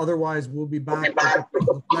 Otherwise, we'll be back with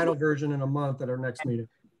the final version in a month at our next meeting.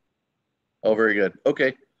 Oh, very good.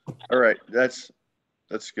 Okay. All right. That's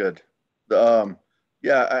good.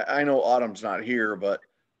 Yeah, I know Autumn's not here, but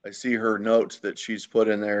I see her notes that she's put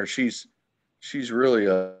in there. She's really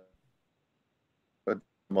a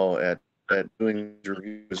demo at doing these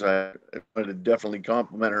reviews. I wanted to definitely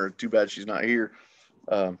compliment her. Too bad she's not here.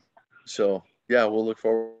 So yeah, we'll look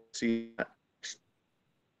forward to seeing that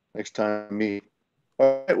next time we meet.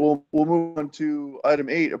 All right, we'll move on to item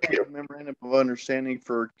 8, approve memorandum of understanding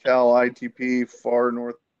for Cal ITP Far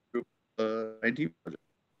North Group IT project.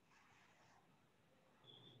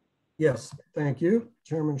 Yes, thank you,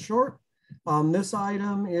 Chairman Short. This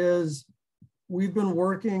item is, we've been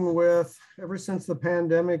working with, ever since the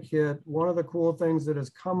pandemic hit, one of the cool things that has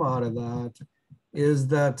come out of that is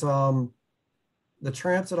that the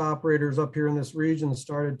transit operators up here in this region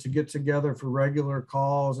started to get together for regular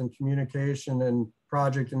calls and communication and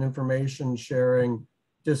project and information sharing.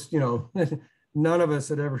 Just, none of us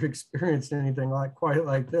had ever experienced anything quite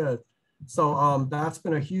like this. So that's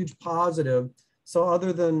been a huge positive. So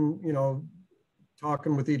other than,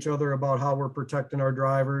 talking with each other about how we're protecting our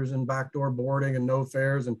drivers and backdoor boarding and no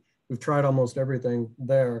fares, and we've tried almost everything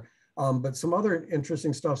there. But some other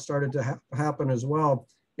interesting stuff started to happen as well,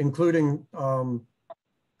 including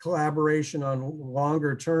collaboration on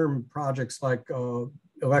longer term projects like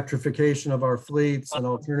electrification of our fleets and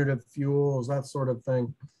alternative fuels, that sort of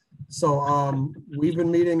thing. So we've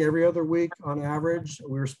been meeting every other week on average.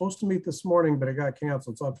 We were supposed to meet this morning, but it got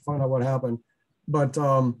canceled, so I have to find out what happened. But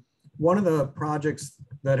one of the projects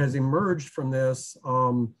that has emerged from this,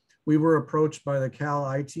 we were approached by the Cal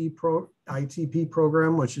ITP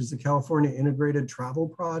program, which is the California Integrated Travel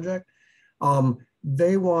Project.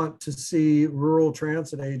 They want to see rural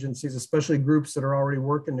transit agencies, especially groups that are already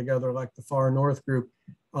working together, like the Far North Group,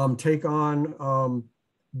 take on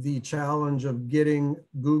the challenge of getting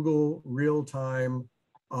Google real-time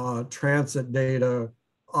transit data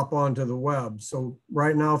up onto the web. So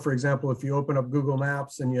right now, for example, if you open up Google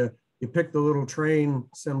Maps and you pick the little train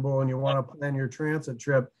symbol and you want to plan your transit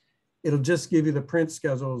trip, it'll just give you the print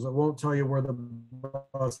schedules. It won't tell you where the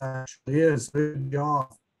bus actually is. So it'll be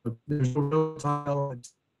off. There's no time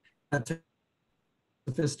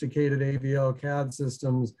sophisticated AVL CAD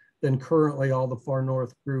systems than currently all the Far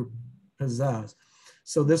North Group possess.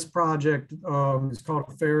 So this project is called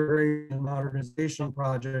a Fare and Modernization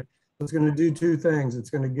Project. It's going to do two things. It's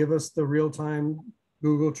going to give us the real-time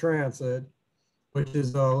Google Transit, which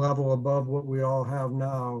is a level above what we all have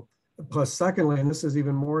now. Plus, secondly, and this is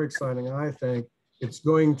even more exciting, I think, it's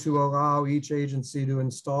going to allow each agency to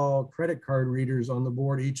install credit card readers on the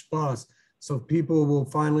board each bus. So people will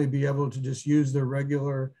finally be able to just use their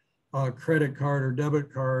regular credit card or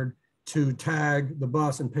debit card to tag the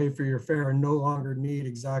bus and pay for your fare and no longer need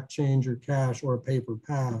exact change or cash or a paper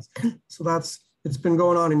pass. So it's been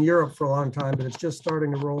going on in Europe for a long time, but it's just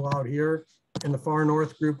starting to roll out here. And the Far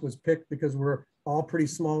North Group was picked because we're all pretty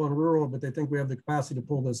small and rural, but they think we have the capacity to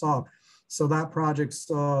pull this off. So that project's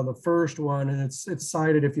the first one, and it's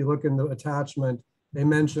cited, if you look in the attachment, they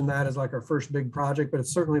mentioned that as like our first big project, but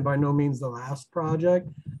it's certainly by no means the last project.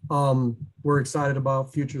 We're excited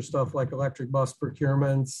about future stuff like electric bus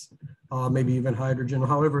procurements, maybe even hydrogen,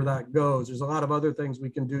 however that goes. There's a lot of other things we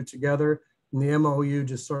can do together, and the MOU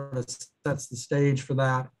just sort of sets the stage for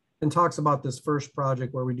that and talks about this first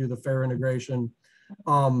project where we do the fare integration.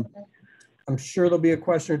 I'm sure there'll be a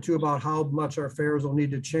question or two about how much our fares will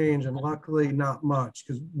need to change, and luckily not much,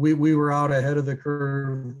 because we were out ahead of the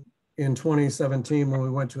curve in 2017 when we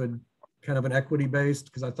went to a kind of an equity based,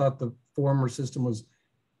 because I thought the former system was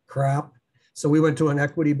crap. So we went to an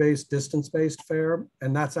equity-based, distance-based fare,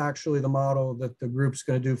 and that's actually the model that the group's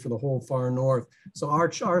going to do for the whole far north. So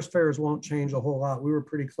our fares won't change a whole lot. We were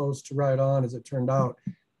pretty close to right on, as it turned out.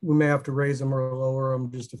 We may have to raise them or lower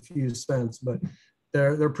them just a few cents, but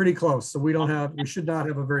they're pretty close. So we should not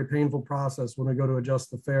have a very painful process when we go to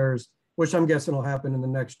adjust the fares, which I'm guessing will happen in the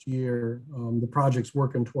next year. The project's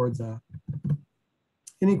working towards that.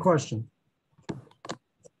 Any questions?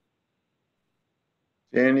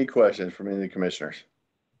 Any questions from any of the commissioners?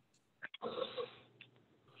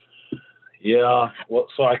 Yeah, well,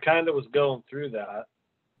 so I kind of was going through that,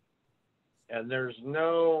 and there's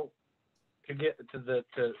no to get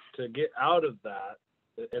out of that,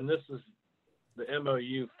 and this is the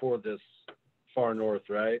MOU for this far north,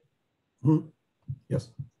 right? Mm-hmm.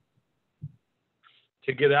 Yes.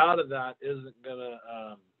 To get out of that isn't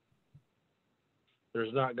gonna.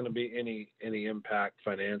 There's not going to be any impact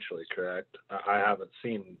financially, correct? I haven't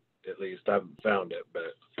seen, at least I haven't found it,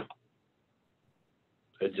 but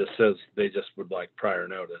it just says they just would like prior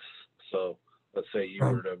notice. So let's say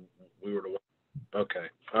we were to, okay.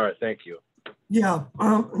 All right. Thank you. Yeah.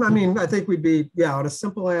 I mean, I think we'd be, on a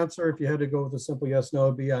simple answer, if you had to go with a simple yes, no,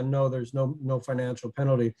 it'd be no, there's no financial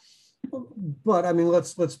penalty. But I mean,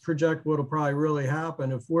 let's project what'll probably really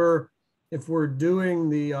happen. If we're doing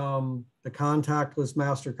the contactless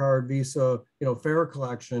MasterCard, Visa, fare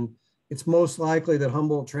collection, it's most likely that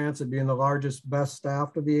Humboldt Transit, being the largest, best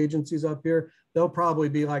staffed of the agencies up here, they'll probably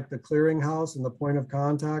be like the clearinghouse and the point of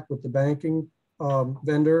contact with the banking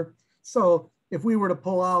vendor. So if we were to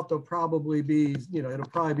pull out, they'll probably be, it'll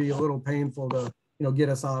probably be a little painful to, get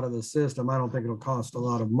us out of the system. I don't think it'll cost a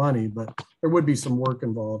lot of money, but there would be some work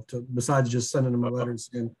involved besides just sending them a letter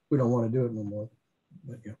saying we don't want to do it no more.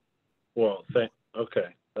 But yeah. Well, okay.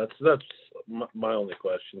 That's my only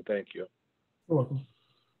question. Thank you. You're welcome.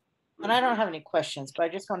 And I don't have any questions, but I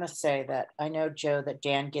just want to say that I know, Joe, that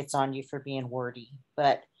Dan gets on you for being wordy,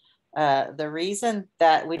 but the reason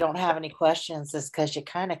that we don't have any questions is because you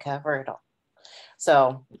kind of cover it all.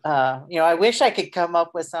 So, I wish I could come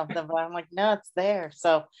up with something, but I'm like, no, it's there.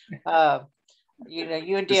 So,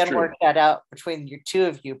 you and Dan work that out between your two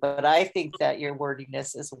of you, but I think that your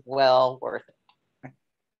wordiness is well worth it.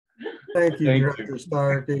 Thank you, Director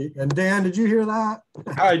Starkey. And Dan, did you hear that?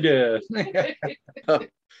 I did. Thank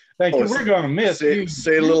you. We're going to miss you.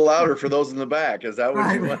 Say a little louder for those in the back. Is that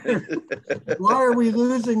what you wanted? Why are we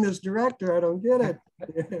losing this director? I don't get it.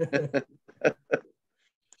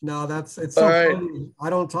 No, it's so funny. I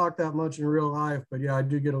don't talk that much in real life, but yeah, I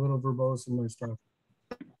do get a little verbose in my stuff.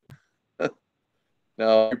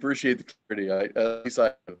 No, I appreciate the clarity. At least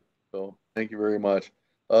I do. So thank you very much.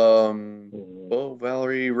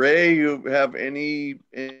 Valerie, Ray, you have any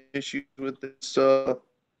issues with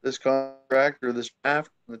this contract or this draft,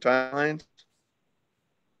 the timelines?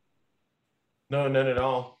 No, none at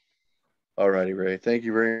all. All righty, Ray. Thank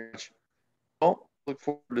you very much. Well, look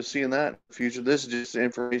forward to seeing that in the future. This is just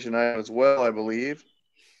information I have as well, I believe.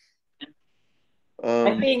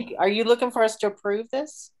 I think, are you looking for us to approve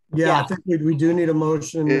this? Yeah. I think we do need a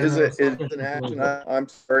motion. Is it an action? I'm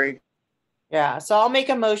sorry. Yeah, so I'll make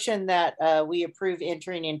a motion that we approve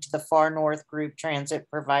entering into the Far North Group Transit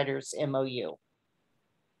Providers MOU.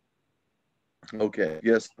 Okay,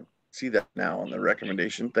 yes, see that now on the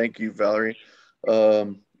recommendation. Thank you, Valerie.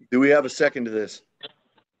 Do we have a second to this?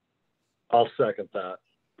 I'll second that.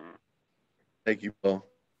 Thank you, Paul.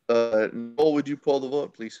 Noel, would you pull the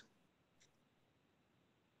vote, please?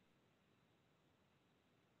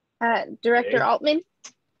 Director Altman?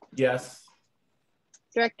 Yes.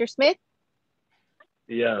 Director Smith?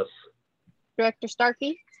 Yes. Director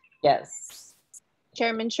Starkey? Yes.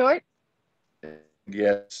 Chairman Short?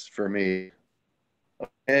 Yes, for me.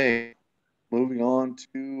 Okay, moving on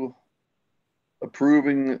to approve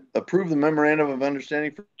the memorandum of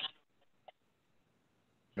understanding for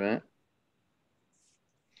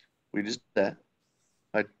we just did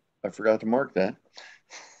that. I forgot to mark that.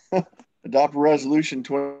 Adopt resolution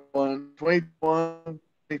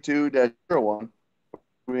 21-22-01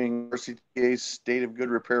 approving RCTA's State of Good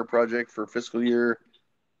Repair project for fiscal year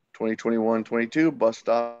 2021-22 bus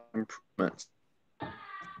stop improvements.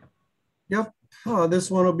 Yep. This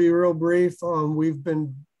one will be real brief. We've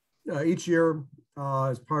been each year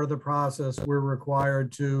as part of the process, we're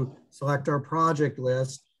required to select our project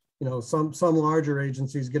list. Some larger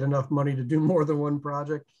agencies get enough money to do more than one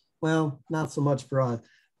project. Well, not so much for us,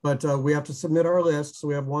 but we have to submit our list. So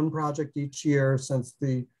we have one project each year since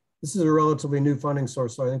this is a relatively new funding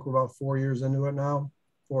source. So I think we're about 4 years into it now,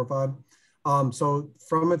 4 or 5. So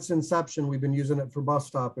from its inception, we've been using it for bus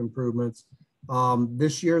stop improvements.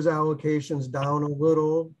 This year's allocation's down a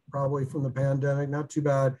little, probably from the pandemic, not too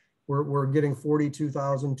bad. we're getting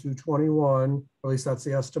 42,221. At least that's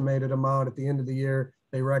the estimated amount. At the end of the year,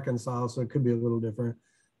 they reconcile, so it could be a little different.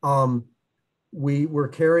 We're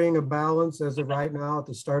carrying a balance as of right now. At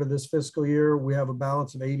the start of this fiscal year, we have a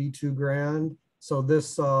balance of 82 grand. So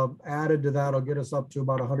this added to that will get us up to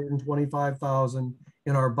about 125,000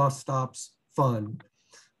 in our bus stops fund.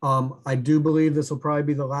 I do believe this will probably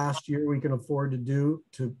be the last year we can afford to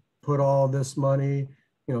put all this money.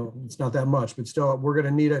 You know, it's not that much, but still we're going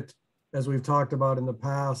to need it, as we've talked about in the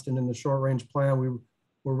past and in the short range plan.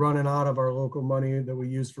 We're running out of our local money that we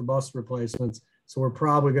use for bus replacements. So we're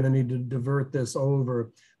probably going to need to divert this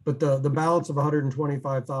over. But the balance of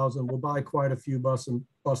 125,000 will buy quite a few bus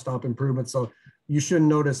stop improvements. So you shouldn't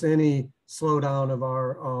notice any slowdown of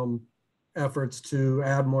our efforts to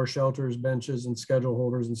add more shelters, benches, and schedule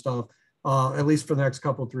holders and stuff, at least for the next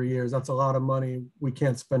couple, 3 years. That's a lot of money. We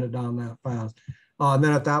can't spend it down that fast. And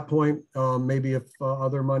then at that point, maybe if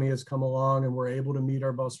other money has come along and we're able to meet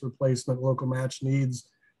our bus replacement local match needs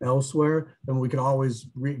elsewhere, then we can always,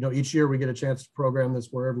 each year we get a chance to program this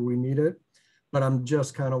wherever we need it. But I'm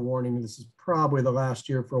just kind of warning you, this is probably the last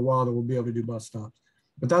year for a while that we'll be able to do bus stops.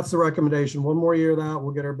 But that's the recommendation. One more year of that,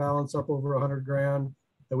 we'll get our balance up over 100 grand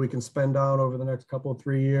that we can spend down over the next couple of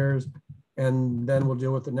 3 years. And then we'll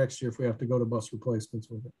deal with it next year if we have to go to bus replacements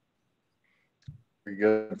with it. Very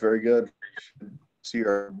good, very good. See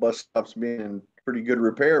our bus stops being in pretty good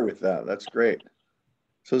repair with that. That's great.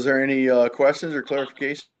 So is there any questions or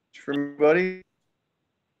clarifications from anybody?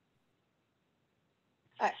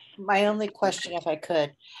 My only question, if I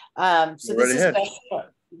could, so this is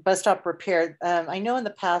bus stop repair. I know in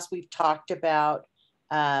the past we've talked about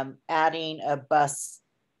adding a bus,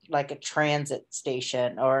 like a transit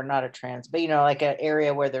station, or not a transit, but like an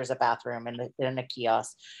area where there's a bathroom and a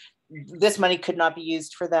kiosk. This money could not be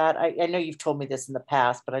used for that. I know you've told me this in the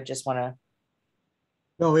past, but I just want to.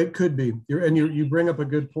 No, it could be. You bring up a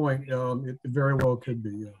good point. It very well could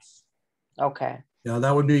be, yes. Okay. Yeah,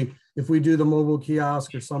 that would be if we do the mobile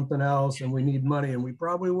kiosk or something else and we need money, and we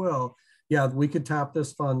probably will. Yeah, we could tap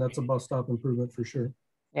this fund. That's a bus stop improvement for sure.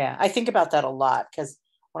 Yeah, I think about that a lot because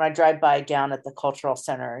when I drive by down at the cultural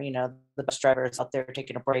center, the bus drivers out there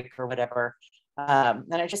taking a break or whatever. And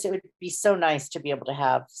it would be so nice to be able to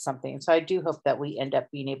have something. So I do hope that we end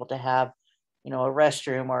up being able to have, a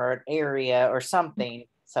restroom or an area or something.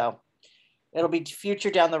 So it'll be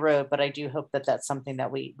future down the road, but I do hope that that's something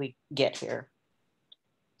that we get here.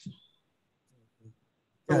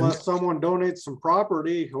 Unless someone donates some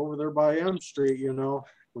property over there by M Street,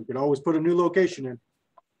 we could always put a new location in.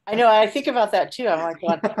 I know. I think about that too. I'm like,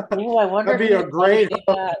 I wonder. That'd be a great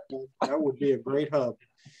hub. That would be a great hub.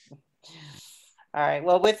 All right.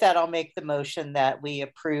 Well, with that, I'll make the motion that we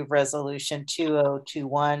approve resolution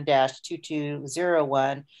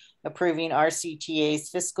 2021-2201, approving RCTA's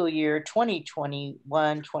fiscal year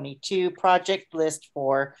 2021-22 project list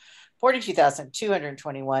for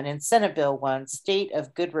 $42,221 and Senate Bill 1, State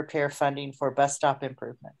of Good Repair funding for bus stop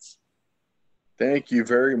improvements. Thank you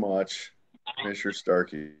very much, Commissioner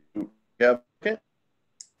Starkey. Yeah. Okay.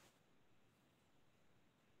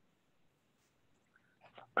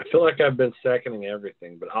 I feel like I've been seconding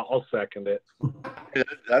everything, but I'll second it.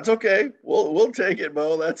 That's okay. We'll take it,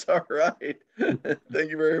 Bo. That's all right. Thank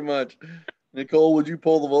you very much. Nicole, would you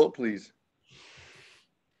pull the vote, please?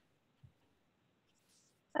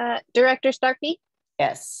 Director Starkey?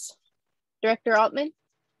 Yes. Director Altman?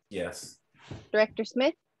 Yes. Director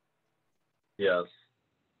Smith? Yes.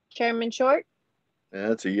 Chairman Short?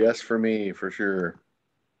 That's a yes for me, for sure.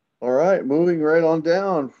 All right, moving right on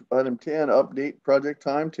down. Item 10, update project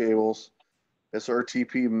timetables.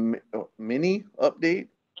 SRTP mini update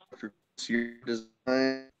for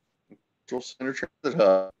design control center transit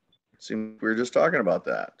hub. Seems we were just talking about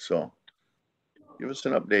that. So give us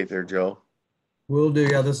an update there, Joe. Will do.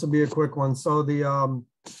 Yeah, this will be a quick one. So the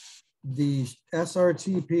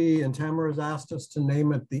SRTP, and Tamara's asked us to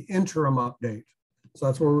name it the interim update. So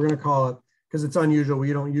that's what we're going to call it, because it's unusual.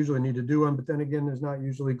 We don't usually need to do one, but then again, there's not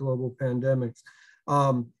usually global pandemics.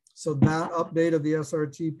 So that update of the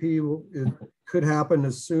SRTP it could happen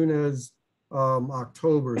as soon as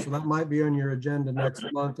October. So that might be on your agenda next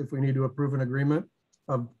month if we need to approve an agreement.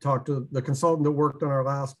 I've talked to the consultant that worked on our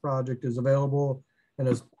last project, is available and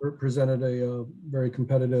has presented a very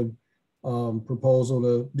competitive proposal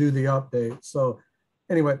to do the update. So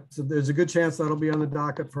anyway, so there's a good chance that'll be on the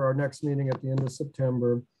docket for our next meeting at the end of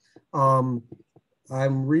September.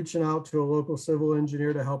 I'm reaching out to a local civil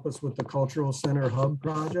engineer to help us with the Cultural Center Hub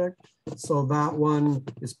project. So that one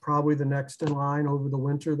is probably the next in line over the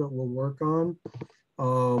winter that we'll work on.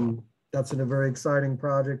 That's a very exciting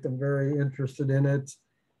project. I'm very interested in it.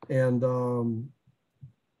 And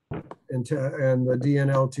and the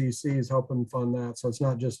DNLTC is helping fund that. So it's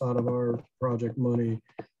not just out of our project money.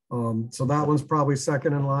 So that one's probably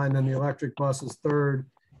second in line. Then the electric bus is third.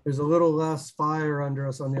 There's a little less fire under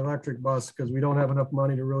us on the electric bus because we don't have enough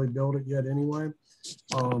money to really build it yet anyway.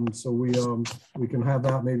 So we can have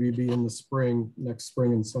that maybe be in the spring, next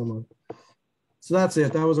spring and summer. So that's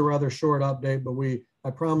it. That was a rather short update, but I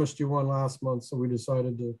promised you one last month, so we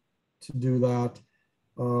decided to do that.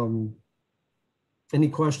 Any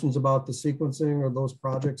questions about the sequencing or those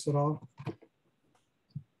projects at all?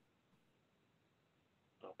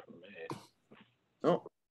 No.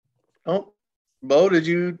 Oh, Bo, did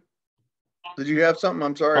you have something?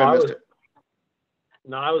 I'm sorry, I missed it.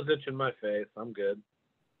 No, I was itching my face. I'm good.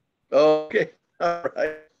 Okay. All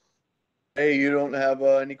right. Hey, you don't have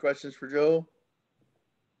any questions for Joe?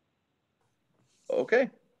 Okay.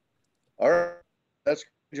 All right. That's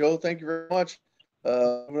Joe. Thank you very much.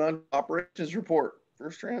 Moving on to operations report.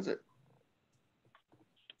 First Transit.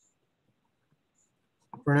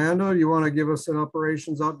 Fernando, you want to give us an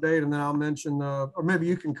operations update, and then I'll mention or maybe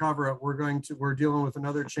you can cover it. We're dealing with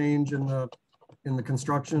another change in the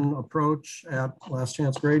construction approach at Last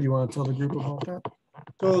Chance Grade. You want to tell the group about that?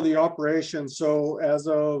 So the operation. So as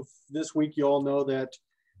of this week, you all know that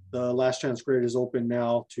the Last Chance Grade is open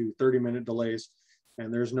now to 30-minute delays,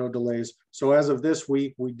 and there's no delays. So as of this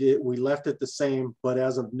week, we left it the same, but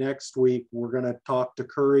as of next week, we're going to talk to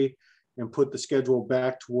Curry and put the schedule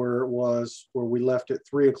back to where it was, where we left at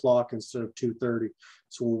 3 o'clock instead of 2:30.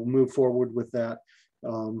 So we'll move forward with that.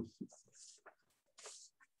 And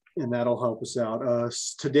that'll help us out.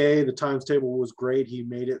 Today, the times table was great. He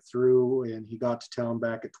made it through and he got to town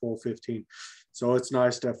back at 12:15. So it's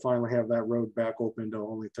nice to finally have that road back open to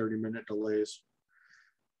only 30-minute delays.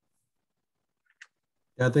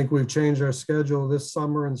 I think we've changed our schedule this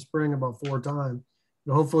summer and spring about 4 times.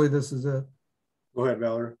 And hopefully this is it. Go ahead,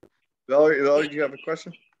 Valerie. Valerie, do you have a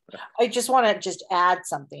question? I just want to add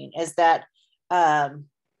something is that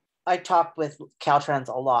I talked with Caltrans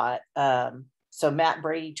a lot. So Matt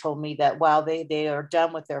Brady told me that while they are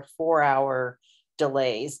done with their 4-hour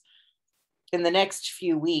delays, in the next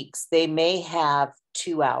few weeks, they may have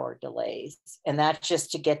 2-hour delays. And that's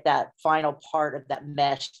just to get that final part of that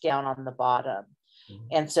mesh down on the bottom.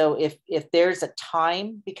 And so if there's a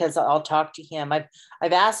time, because I'll talk to him, I've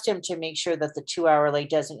asked him to make sure that the 2-hour delay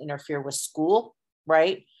doesn't interfere with school,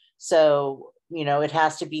 right? So, it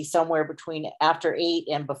has to be somewhere between after 8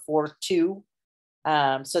 and before 2,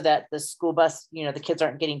 so that the school bus, the kids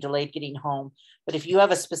aren't getting delayed getting home. But if you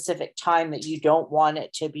have a specific time that you don't want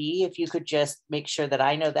it to be, if you could just make sure that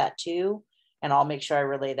I know that too, and I'll make sure I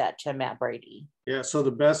relay that to Matt Brady. Yeah, so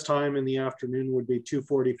the best time in the afternoon would be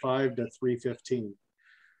 2:45 to 3:15.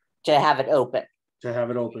 To have it open. To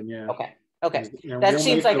have it open, yeah. Okay. Okay. And That we'll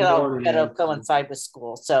seems like it'll coincide with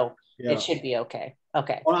school. So yeah. It should be okay.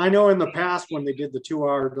 Okay. Well, I know in the past when they did the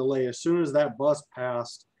 2-hour delay, as soon as that bus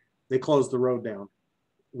passed, they closed the road down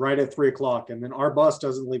right at 3 o'clock. And then our bus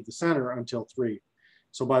doesn't leave the center until 3.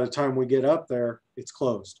 So by the time we get up there, it's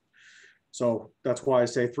closed. So that's why I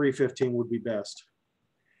say 3:15 would be best.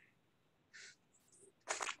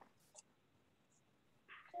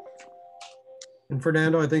 And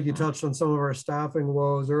Fernando, I think you touched on some of our staffing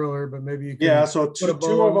woes earlier, but maybe you can. Yeah, so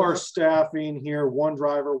two of our staffing here, one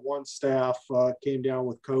driver, one staff came down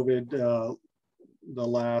with COVID the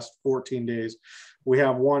last 14 days. We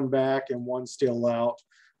have one back and one still out.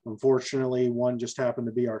 Unfortunately, one just happened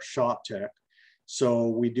to be our shop tech. So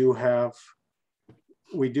we do have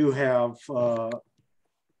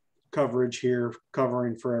coverage here,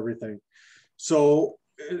 covering for everything. So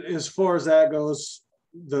as far as that goes,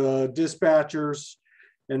 the dispatchers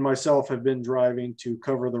and myself have been driving to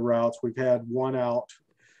cover the routes. We've had one out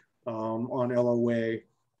on LOA,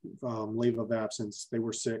 leave of absence. They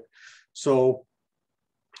were sick. So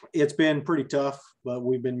it's been pretty tough, but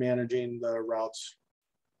we've been managing the routes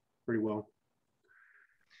pretty well.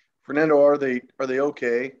 Fernando, are they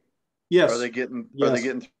okay? Yes. Are they getting through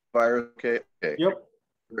the virus okay? Okay. Yep.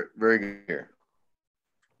 Very good here.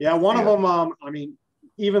 Yeah, one of them, I mean,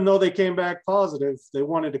 even though they came back positive, they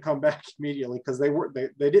wanted to come back immediately because they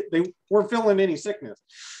weren't feeling any sickness,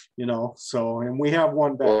 So, and we have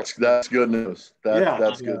one back. Well, that's good news.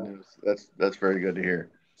 That's good news. That's very good to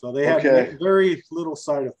hear. So they had very little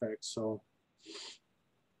side effects. So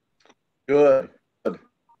good.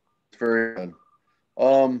 Very good.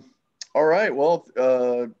 All right. Well,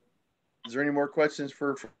 is there any more questions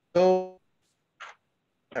for Phil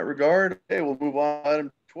in that regard? Okay, we'll move on to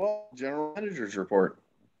item 12, General Manager's Report.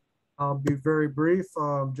 I'll be very brief.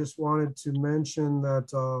 Just wanted to mention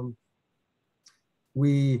that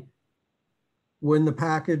we when the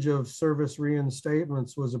package of service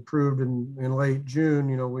reinstatements was approved in late June,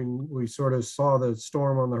 you know, we sort of saw the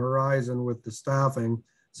storm on the horizon with the staffing.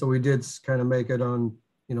 So we did kind of make it on,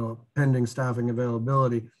 you know, pending staffing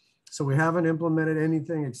availability. So we haven't implemented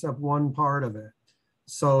anything except one part of it.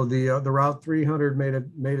 So the Route 300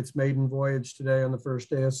 made its maiden voyage today on the first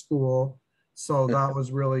day of school. So that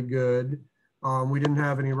was really good. We didn't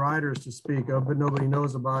have any riders to speak of, but nobody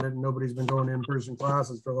knows about it. And nobody's been going to in-person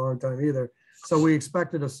classes for a long time either. So we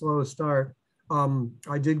expected a slow start.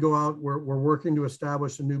 I did go out, we're working to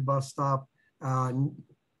establish a new bus stop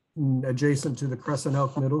adjacent to the Crescent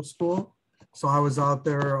Elk Middle School. So I was out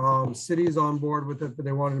there, city's on board with it, but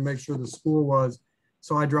they wanted to make sure the school was.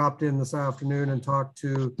 So I dropped in this afternoon and talked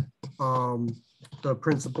to the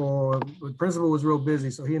principal. The principal was real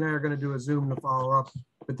busy, so he and I are going to do a Zoom to follow up.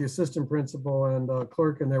 But the assistant principal and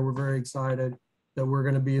clerk in there were very excited that we're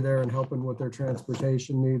going to be there and helping with their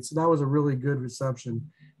transportation needs. So that was a really good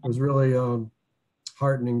reception. It was really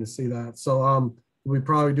heartening to see that. So we'll be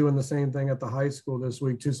probably doing the same thing at the high school this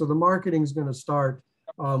week too. So the marketing is going to start.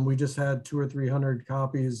 We just had 200 or 300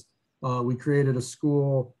 copies. We created a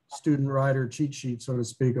school student rider cheat sheet, so to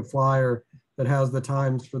speak, a flyer that has the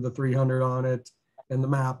times for the 300 on it and the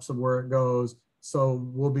maps of where it goes. So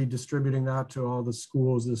we'll be distributing that to all the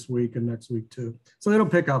schools this week and next week too. So it'll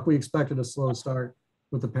pick up. We expected a slow start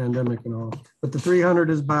with the pandemic and all, but the 300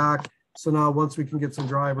 is back. So now once we can get some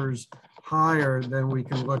drivers higher, then we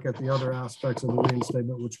can look at the other aspects of the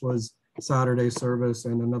reinstatement, which was Saturday service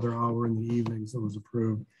and another hour in the evenings that was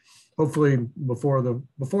approved. Hopefully before the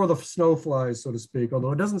snow flies, so to speak,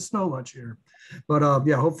 although it doesn't snow much here. But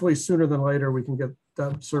yeah, hopefully sooner than later, we can get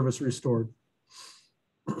that service restored.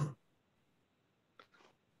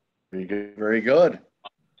 Very good. Very good.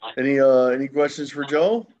 Any questions for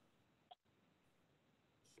Joe?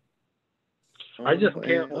 I just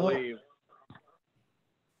can't believe.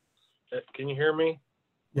 Can you hear me?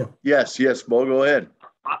 Yeah. Yes, Bo, go ahead.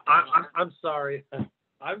 I'm sorry.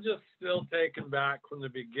 I'm just still taken back from the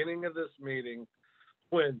beginning of this meeting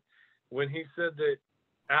when he said that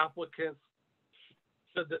applicants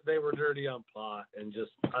said that they were dirty on pot, and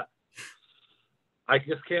just I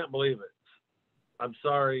just can't believe it. I'm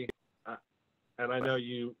sorry. And I know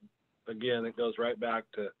you, again, it goes right back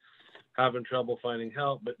to having trouble finding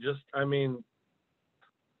help, but just, I mean,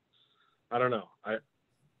 I don't know. I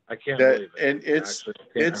can't believe it. And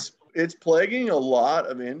it's plaguing a lot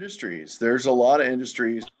of industries. There's a lot of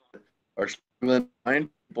industries that are struggling to find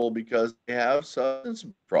people because they have substance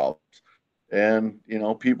problems. And, you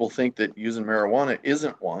know, people think that using marijuana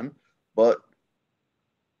isn't one, but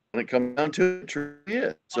when it comes down to it, it truly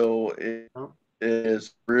is. So it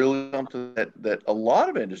is really something that a lot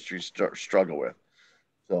of industries struggle with.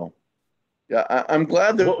 So, yeah, I'm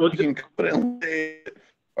glad that we can put it.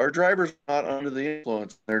 Our drivers are not under the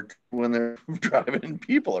influence when they're driving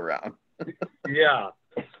people around. Yeah.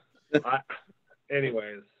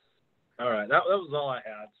 Anyways, all right. That was all I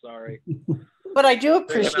had. Sorry. But I do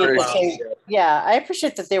appreciate that I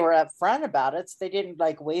appreciate that they were upfront about it, so they didn't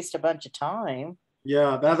like waste a bunch of time.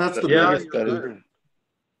 Yeah, that's the biggest.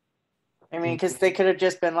 I mean, because they could have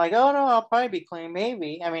just been like, "Oh no, I'll probably be clean."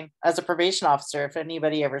 Maybe. I mean, as a probation officer, if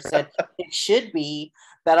anybody ever said it should be,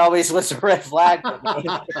 that always was a red flag for me.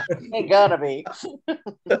 It ain't gonna be.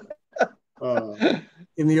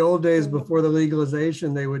 In the old days before the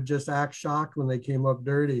legalization, they would just act shocked when they came up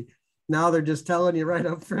dirty. Now they're just telling you right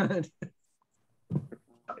up front.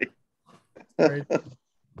 Right.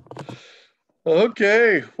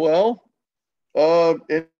 Okay, well,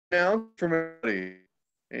 down from everybody.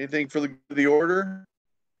 Anything for the order?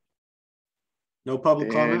 No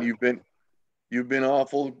public comment. You've been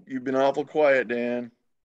awful quiet, Dan.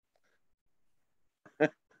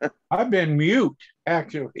 I've been mute,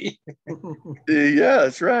 actually. Yeah,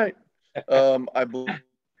 that's right. I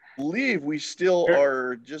believe we still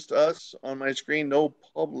are just us on my screen. No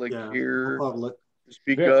public here no public to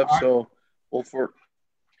speak of. So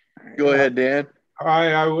go ahead, Dan.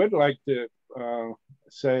 I would like to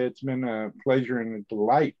say it's been a pleasure and a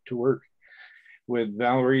delight to work with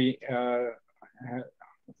Valerie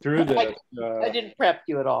through this. I didn't prep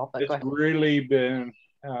you at all. But it's really been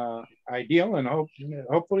ideal, and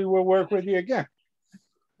hopefully we'll work with you again.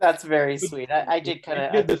 That's very sweet. I did kind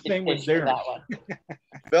of did the same with Darren. That one.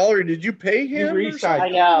 Valerie, did you pay him? I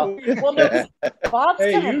know. Well, no, Bob's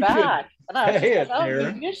coming back. And I was like,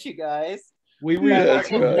 Darren. We miss you guys. We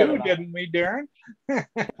realized you, didn't we, Darren? Hey,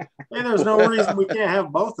 there's no reason we can't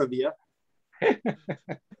have both of you.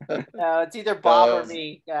 No, it's either Bob or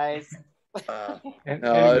me, guys.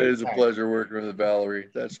 It is a pleasure working with Valerie.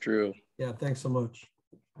 That's true. Yeah, thanks so much.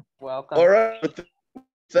 Welcome. All right. With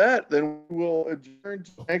that, then we'll adjourn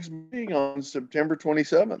to the next meeting on September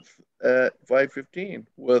 27th at 5:15,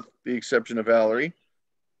 with the exception of Valerie.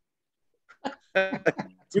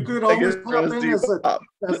 You could always pop in as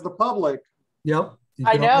the public. Yep.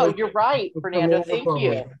 I know, you're right, Fernando. Thank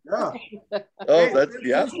you. Yeah. Oh, that's,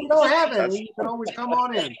 yeah. If you don't have any, you can always come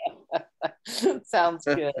on in. Sounds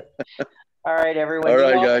good. All right, everyone. All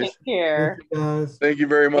right, you all guys. Take care. Thank you, guys. Thank you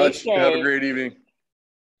very much. Stay Have a safe. great evening.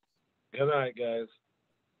 Good night, guys.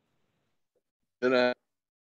 Good night.